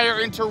entire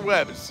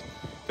interwebs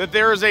that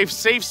there is a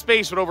safe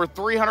space with over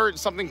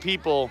 300-something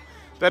people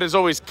that is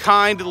always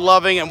kind,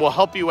 loving, and will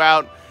help you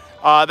out.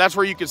 That's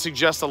where you can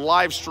suggest a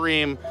live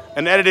stream,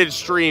 an edited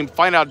stream,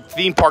 find out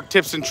theme park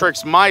tips and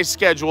tricks, my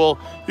schedule.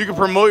 You can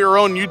promote your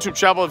own YouTube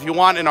channel if you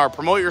want in our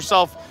Promote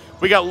Yourself.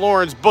 We got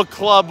Lauren's book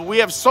club. We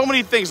have so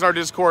many things in our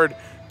Discord.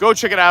 Go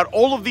check it out.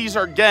 All of these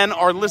are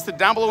listed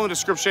down below in the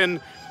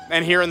description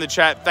and here in the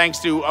chat, thanks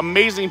to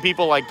amazing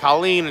people like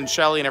Colleen and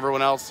Shelly and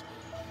everyone else.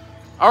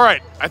 All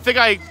right, I think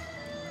I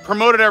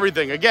promoted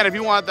everything. Again, if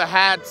you want the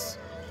hats,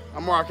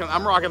 I'm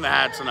rocking the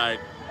hat tonight.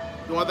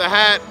 You want the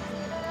hat,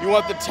 you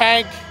want the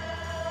tank,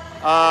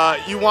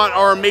 you want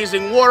our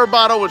amazing water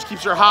bottle, which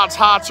keeps your hots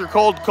hot, your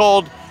cold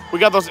cold. We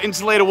got those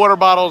insulated water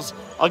bottles,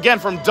 again,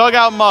 from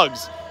Dugout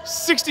Mugs.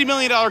 $60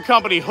 million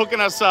company hooking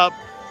us up.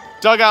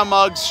 Dugout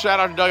Mugs, shout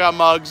out to Dugout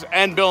Mugs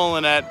and Bill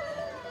and Lynette.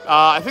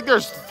 I think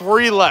there's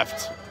 3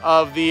 left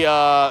of the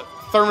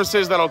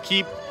thermoses that'll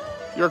keep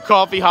your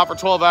coffee hot for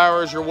 12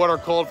 hours, your water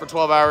cold for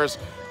 12 hours.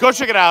 Go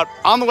check it out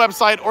on the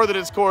website or the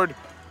Discord.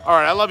 All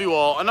right, I love you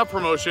all. Enough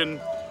promotion.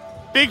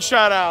 Big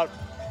shout out.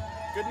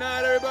 Good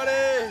night,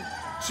 everybody.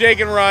 Jake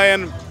and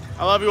Ryan,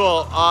 I love you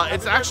all.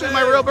 It's actually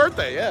my real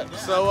birthday, yeah.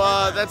 So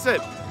that's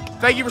it.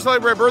 Thank you for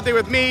celebrating my birthday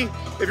with me.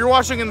 If you're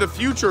watching in the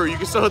future, you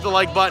can still hit the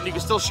like button. You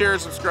can still share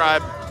and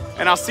subscribe.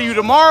 And I'll see you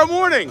tomorrow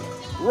morning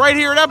right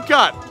here at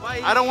EPCOT.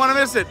 Bye. I don't want to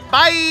miss it.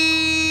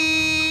 Bye.